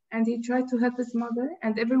boy, and he tried to help his mother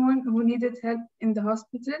and everyone who needed help in the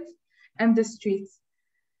hospitals and the streets.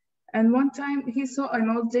 And one time he saw an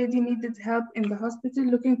old lady needed help in the hospital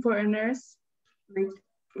looking for a nurse, like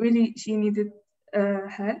really she needed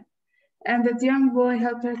help. and that young boy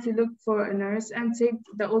helped her to look for a nurse and saved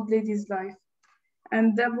the old lady's life.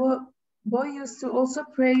 And the boy used to also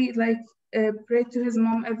pray to his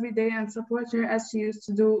mom every day and support her as she used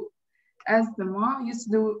to do, as the mom used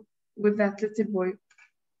to do with that little boy.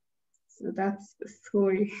 So that's the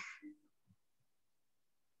story.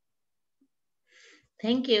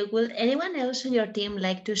 Thank you. Would anyone else on your team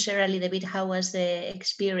like to share a little bit how was the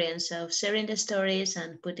experience of sharing the stories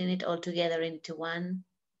and putting it all together into one?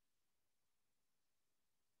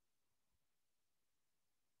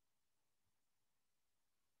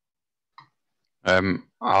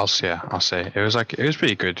 I'll say it was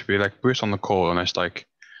pretty good. We were on the call and it's like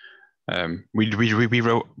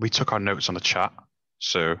we took our notes on the chat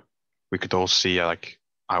so we could all see like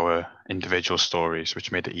our individual stories,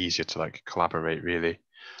 which made it easier to like collaborate really.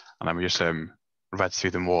 And then we just read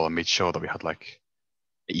through them all and made sure that we had like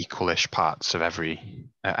equalish parts of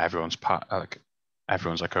everyone's part, like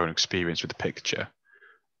everyone's like own experience with the picture.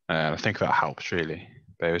 I think that helps really.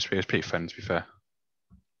 But it was pretty fun, to be fair.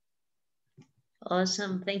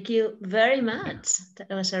 Awesome. Thank you very much. That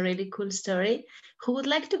was a really cool story. Who would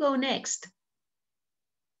like to go next?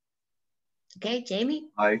 Okay, Jamie.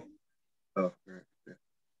 Hi. Oh, right.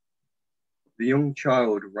 The young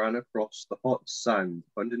child ran across the hot sand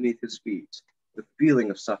underneath his feet. The feeling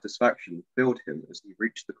of satisfaction filled him as he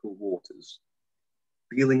reached the cool waters.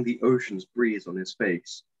 Feeling the ocean's breeze on his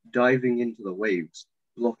face, diving into the waves,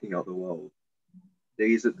 blocking out the world.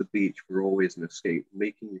 Days at the beach were always an escape,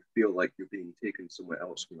 making you feel like you're being taken somewhere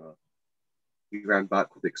else from Earth. He ran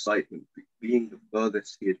back with excitement, being the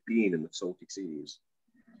furthest he had been in the salty seas.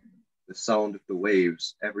 The sound of the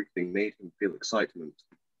waves, everything made him feel excitement.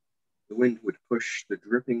 The wind would push the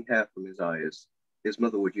dripping hair from his eyes. His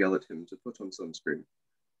mother would yell at him to put on sunscreen.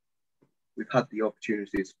 We've had the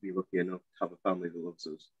opportunities to be lucky enough to have a family that loves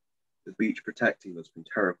us. The beach protecting us from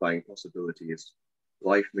terrifying possibilities.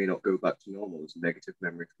 Life may not go back to normal as negative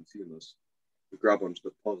memories consume us. We grab onto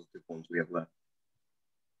the positive ones we have left.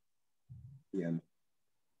 The end.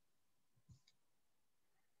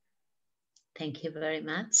 Thank you very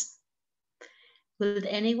much. Would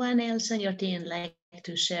anyone else on your team like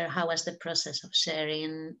to share how was the process of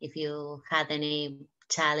sharing, if you had any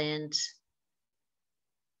challenge?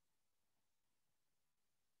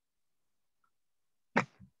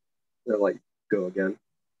 They're like, go again.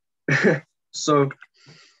 So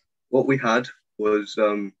what we had was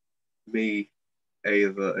me,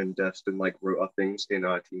 Ava, and Destin like wrote our things in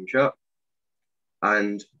our team chat.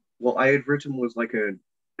 And what I had written was like a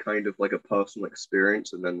kind of like a personal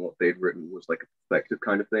experience, and then what they'd written was like a perspective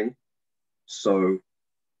kind of thing. So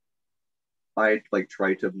I'd like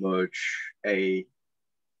try to merge a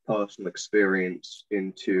personal experience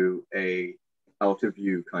into a out of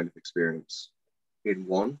view kind of experience in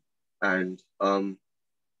one. And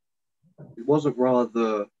it wasn't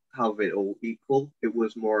rather have it all equal. It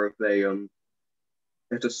was more of a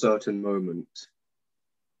at a certain moment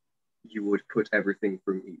you would put everything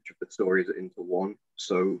from each of the stories into one.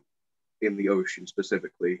 So in the ocean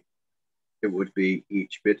specifically, it would be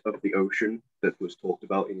each bit of the ocean that was talked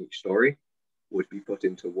about in each story would be put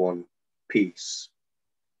into one piece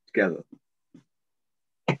together.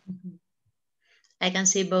 I can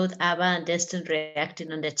see both Ava and Destin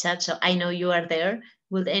reacting on the chat, so I know you are there.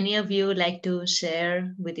 Would any of you like to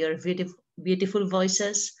share with your beautiful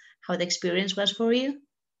voices how the experience was for you?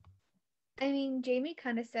 I mean, Jamie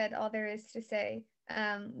kind of said all there is to say.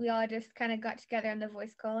 We all just kind of got together on the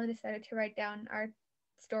voice call and decided to write down our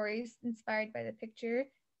stories inspired by the picture.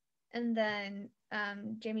 And then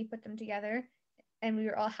Jamie put them together and we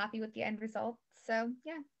were all happy with the end result. So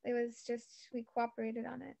yeah, it was just, we cooperated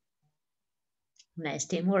on it. Nice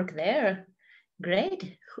teamwork there.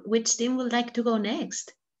 Great. Which team would like to go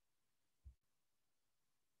next?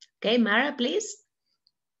 Okay, Mara, please.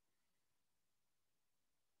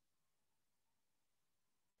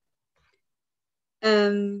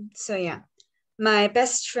 So yeah, my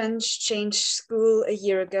best friend changed school a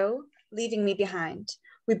year ago, leaving me behind.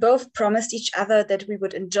 We both promised each other that we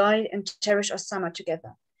would enjoy and cherish our summer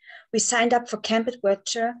together. We signed up for Camp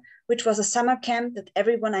Adventure, which was a summer camp that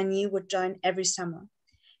everyone I knew would join every summer.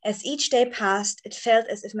 As each day passed, it felt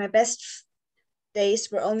as if my best days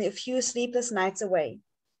were only a few sleepless nights away.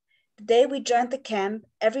 The day we joined the camp,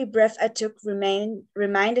 every breath I took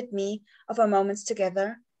reminded me of our moments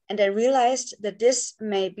together, and I realized that this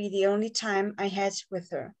may be the only time I had with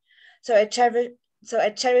her. So I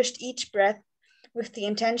cherished each breath with the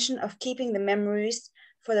intention of keeping the memories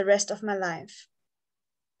for the rest of my life.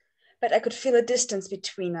 But I could feel a distance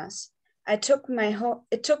between us. It took me a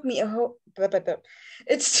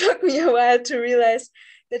while to realize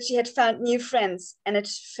that she had found new friends, and it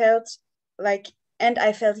felt and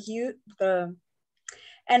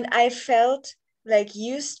I felt like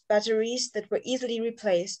used batteries that were easily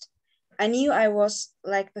replaced. I knew I was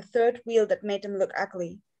like the third wheel that made them look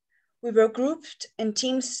ugly. We were grouped in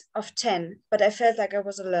teams of 10, but I felt like I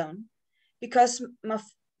was alone. Because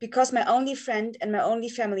my only friend and my only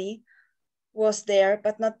family was there,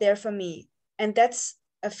 but not there for me. And that's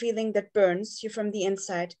a feeling that burns you from the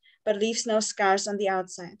inside, but leaves no scars on the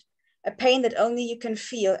outside. A pain that only you can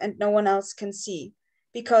feel and no one else can see.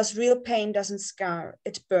 Because real pain doesn't scar,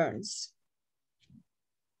 it burns.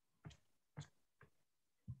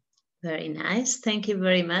 Very nice. Thank you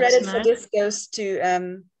very much, Credit Mark. for this goes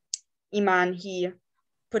to Iman. He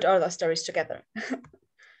put all our stories together.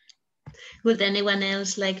 Would anyone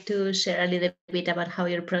else like to share a little bit about how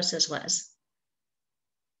your process was?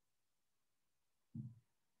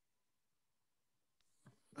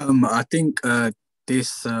 I think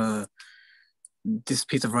this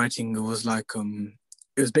piece of writing was like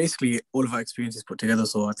it was basically all of our experiences put together.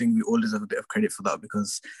 So I think we all deserve a bit of credit for that,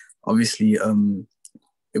 because obviously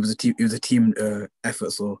it was a team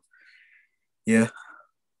effort. So yeah.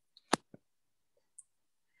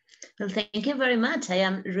 Well, thank you very much. I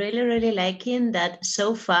am really, really liking that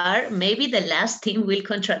so far. Maybe the last team will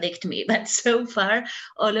contradict me, but so far,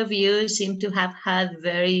 all of you seem to have had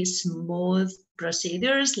very smooth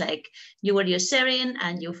procedures, like you were just sharing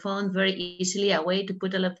and you found very easily a way to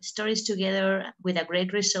put all of the stories together with a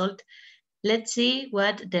great result. Let's see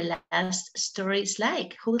what the last story is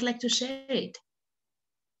like. Who would like to share it?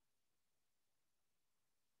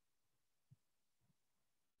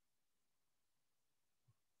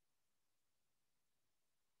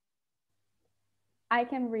 I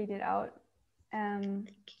can read it out.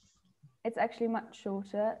 It's actually much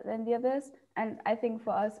shorter than the others, and I think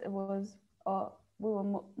for us it was, we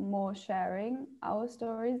were more sharing our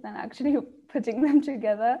stories than actually putting them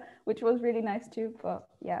together, which was really nice too. But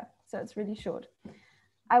yeah, so it's really short.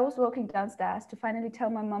 I was walking downstairs to finally tell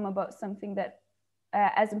my mom about something that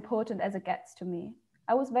as important as it gets to me.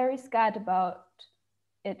 I was very scared about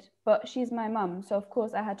it, but she's my mom, so of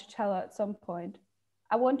course I had to tell her at some point.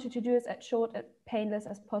 I wanted to do it as short and painless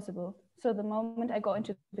as possible. So the moment I got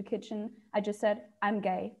into the kitchen, I just said, I'm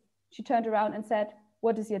gay. She turned around and said,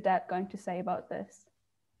 what is your dad going to say about this?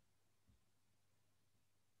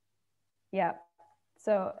 Yeah,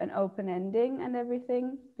 so an open ending and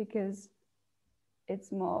everything, because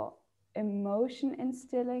it's more emotion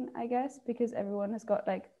instilling, I guess, because everyone has got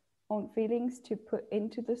like own feelings to put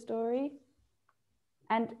into the story.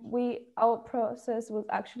 And our process was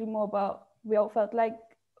actually more about, we all felt like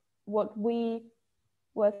what we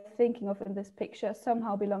were thinking of in this picture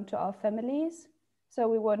somehow belonged to our families. So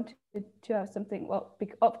we wanted to have something, well,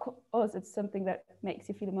 of course, it's something that makes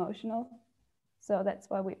you feel emotional. So that's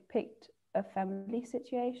why we picked a family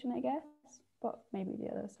situation, I guess. But maybe the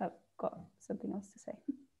others have got something else to say.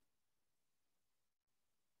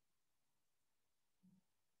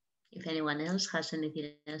 If anyone else has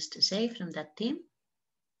anything else to say from that team.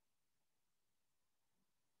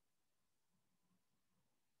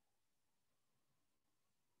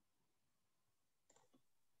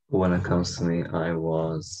 When it comes to me, I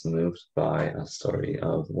was moved by a story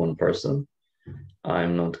of one person.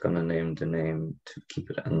 I'm not gonna name the name to keep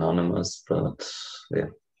it anonymous, but yeah,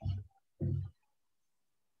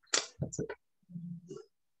 that's it.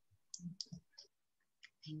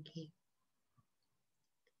 Thank you.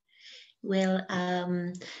 Well,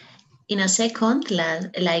 in a second,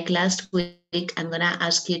 like last week, I'm gonna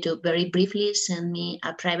ask you to very briefly send me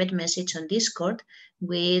a private message on Discord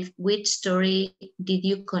with which story did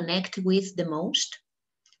you connect with the most,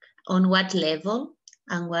 on what level,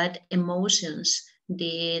 and what emotions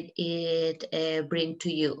did it bring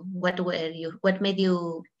to you? Which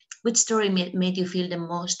story made you feel the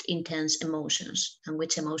most intense emotions, and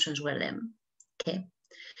which emotions were them? Okay,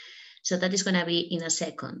 so that is gonna be in a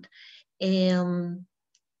second.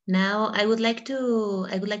 Now, I would like to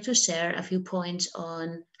share a few points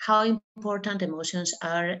on how important emotions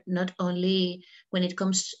are, not only when it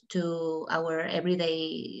comes to our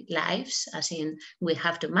everyday lives, as in we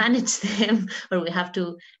have to manage them or we have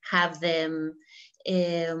to have them,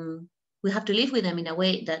 we have to live with them in a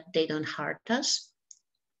way that they don't hurt us.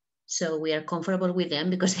 So we are comfortable with them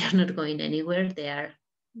because they are not going anywhere. They are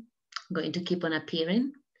going to keep on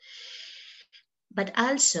appearing. But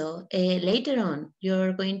also later on,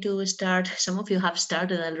 you're going to start, some of you have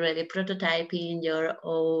started already prototyping your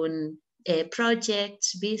own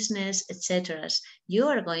projects, business, etc. You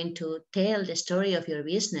are going to tell the story of your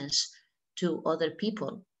business to other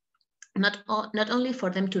people, not only for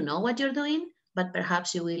them to know what you're doing, but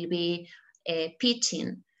perhaps you will be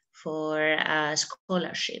pitching for a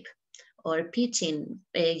scholarship, or pitching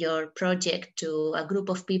your project to a group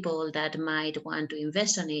of people that might want to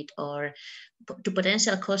invest on it, or to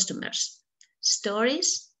potential customers.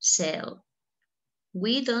 Stories sell.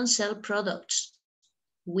 We don't sell products.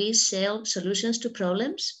 We sell solutions to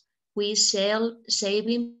problems. We sell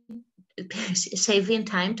saving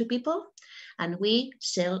time to people, and we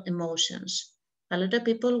sell emotions. A lot of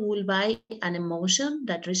people will buy an emotion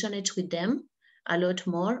that resonates with them a lot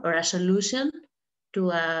more, or a solution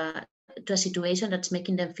to a situation that's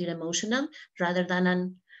making them feel emotional, rather than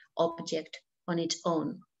an object on its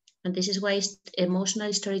own. And this is why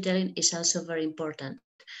emotional storytelling is also very important.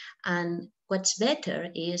 And what's better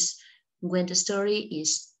is when the story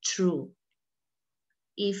is true.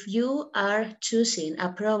 If you are choosing a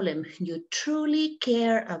problem you truly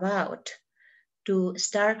care about to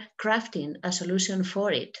start crafting a solution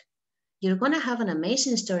for it, you're going to have an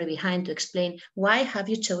amazing story behind to explain why have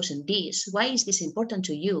you chosen this? Why is this important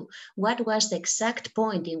to you? What was the exact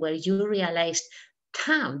point in where you realized,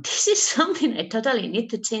 damn, this is something I totally need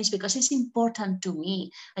to change because it's important to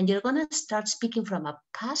me. And you're going to start speaking from a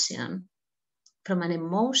passion, from an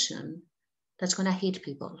emotion that's going to hit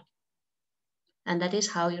people. And that is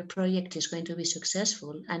how your project is going to be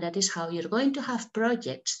successful. And that is how you're going to have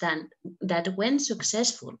projects that when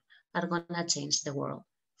successful, are going to change the world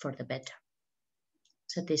for the better.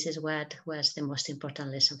 So this is what was the most important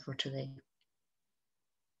lesson for today.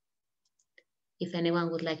 If anyone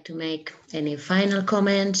would like to make any final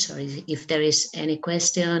comments, or if there is any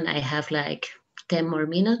question, I have like 10 more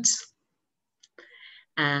minutes.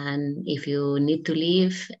 And if you need to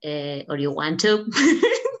leave or you want to,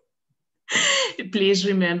 please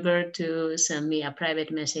remember to send me a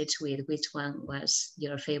private message with which one was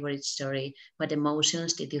your favorite story, what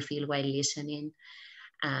emotions did you feel while listening,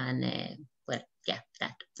 and well, yeah,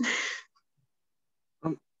 that.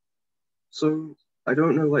 So I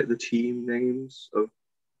don't know like the team names of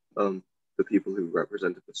the people who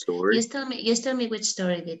represented the story. Just tell me which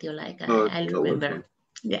story did you like. I'll remember.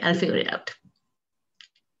 Yeah, I'll figure it out.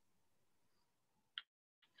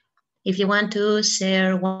 If you want to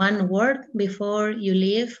share one word before you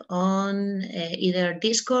leave on either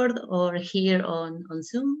Discord or here on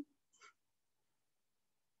Zoom.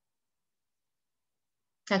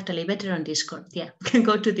 Actually, better on Discord. Yeah,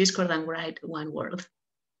 go to Discord and write one word.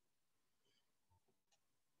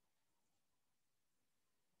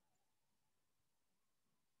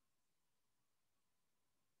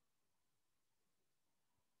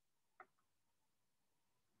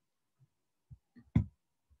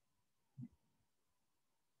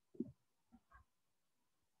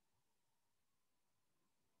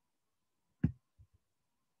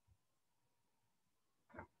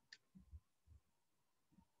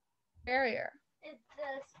 Barrier. Is the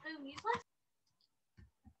spoon useless?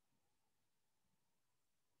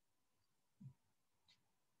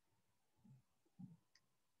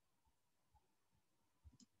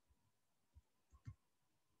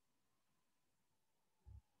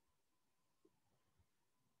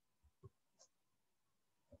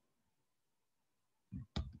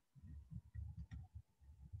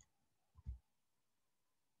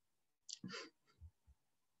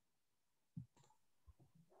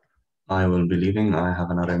 I will be leaving. I have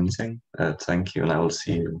another meeting. Thank you, and I will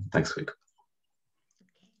see you next week.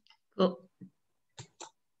 Cool.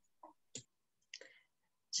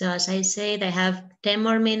 So as I said, I have 10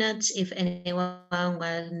 more minutes if anyone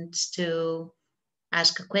wants to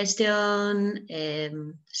ask a question,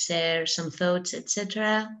 share some thoughts,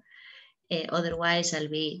 etc. Otherwise, I'll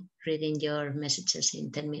be reading your messages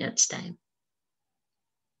in 10 minutes time.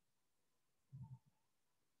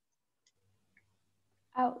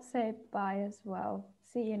 I'll say bye as well.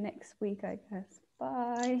 See you next week, I guess.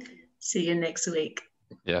 Bye. See you next week.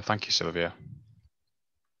 Yeah, thank you, Sylvia.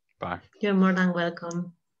 Bye. You're more than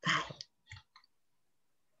welcome. Bye.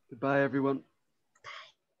 Goodbye, everyone.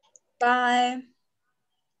 Bye.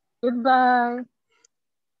 Goodbye.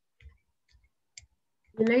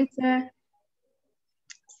 See you later.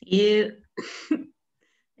 See you.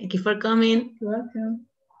 Thank you for coming. You're welcome.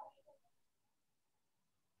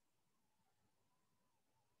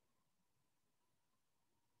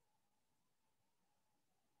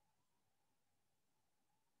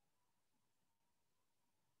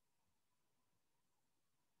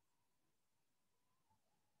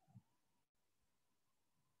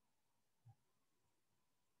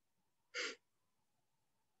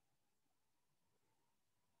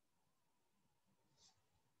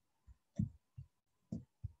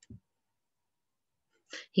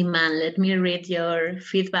 Iman, let me read your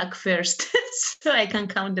feedback first so I can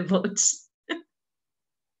count the votes.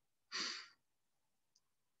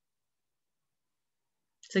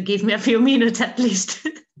 So give me a few minutes at least.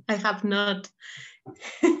 I have not.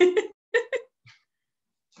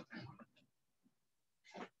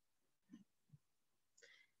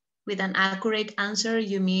 With an accurate answer,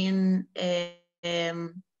 you mean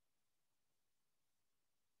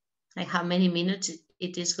like how many minutes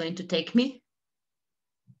it is going to take me?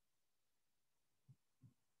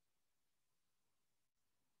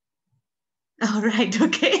 All right,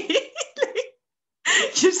 okay.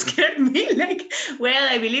 You scared me. Like, well,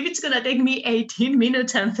 I believe it's gonna take me 18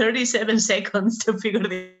 minutes and 37 seconds to figure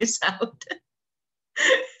this out.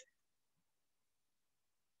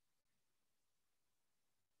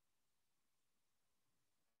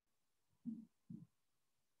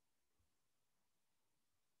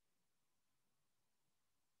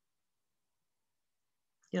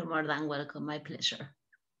 You're more than welcome, my pleasure.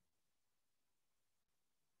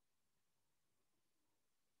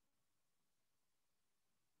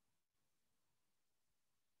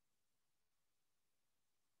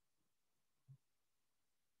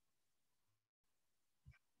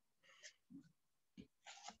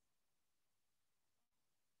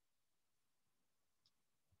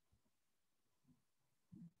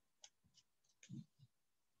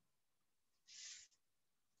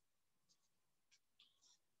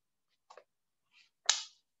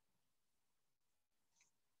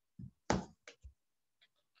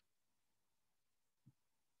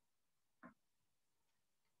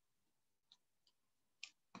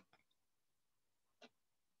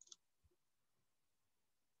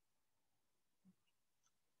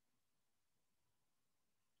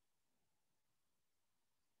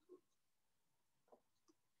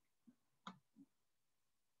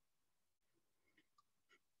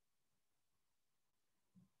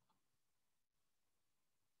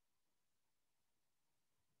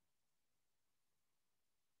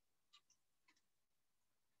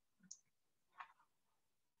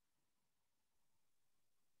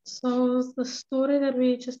 So the story that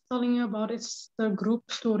we're just telling you about is the group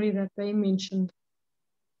story that they mentioned.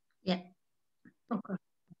 Yeah. Okay,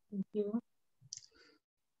 thank you.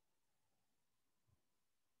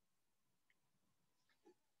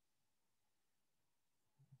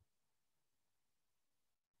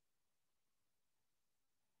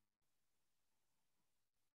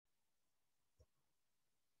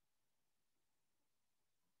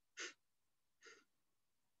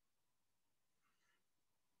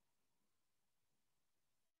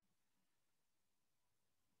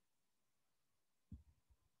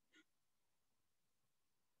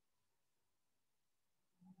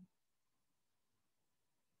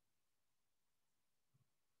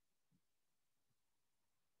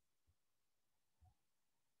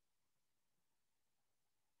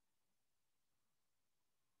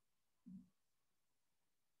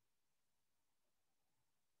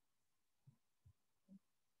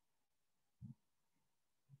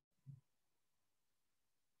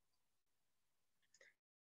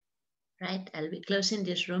 Right, I'll be closing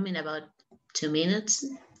this room in about 2 minutes.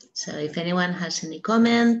 So if anyone has any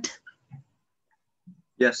comment.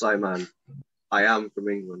 Yes, I am from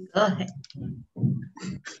England. Go ahead.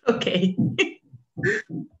 Okay.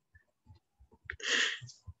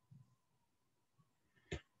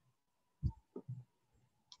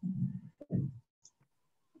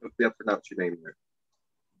 Hopefully I pronounced your name there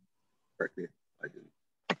correctly. I didn't.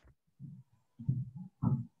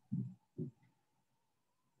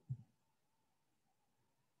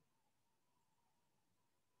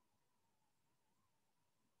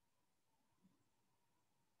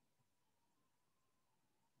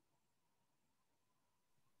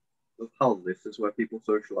 Of how this is where people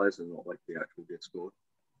socialize and not like the actual Discord.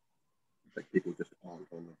 Like people just aren't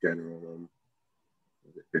on the general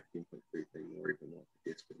 15.3 thing or even like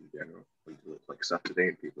the Discord in general until it's like Saturday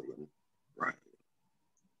and people then right.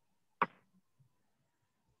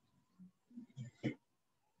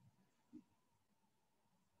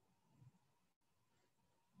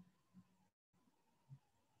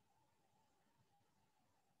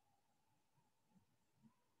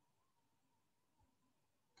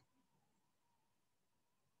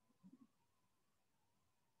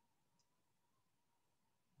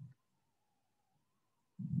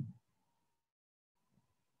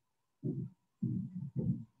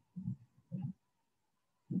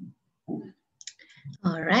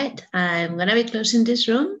 All right, I'm gonna be closing this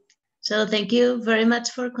room. So thank you very much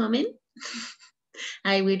for coming.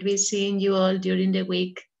 I will be seeing you all during the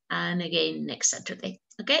week and again next Saturday.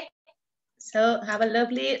 Okay, so have a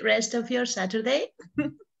lovely rest of your Saturday.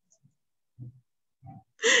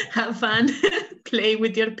 Have fun, play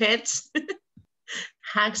with your pets,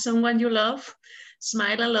 hug someone you love,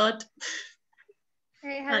 smile a lot, All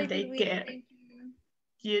right, have a and good take week. care. Thank you.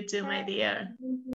 You too, my dear.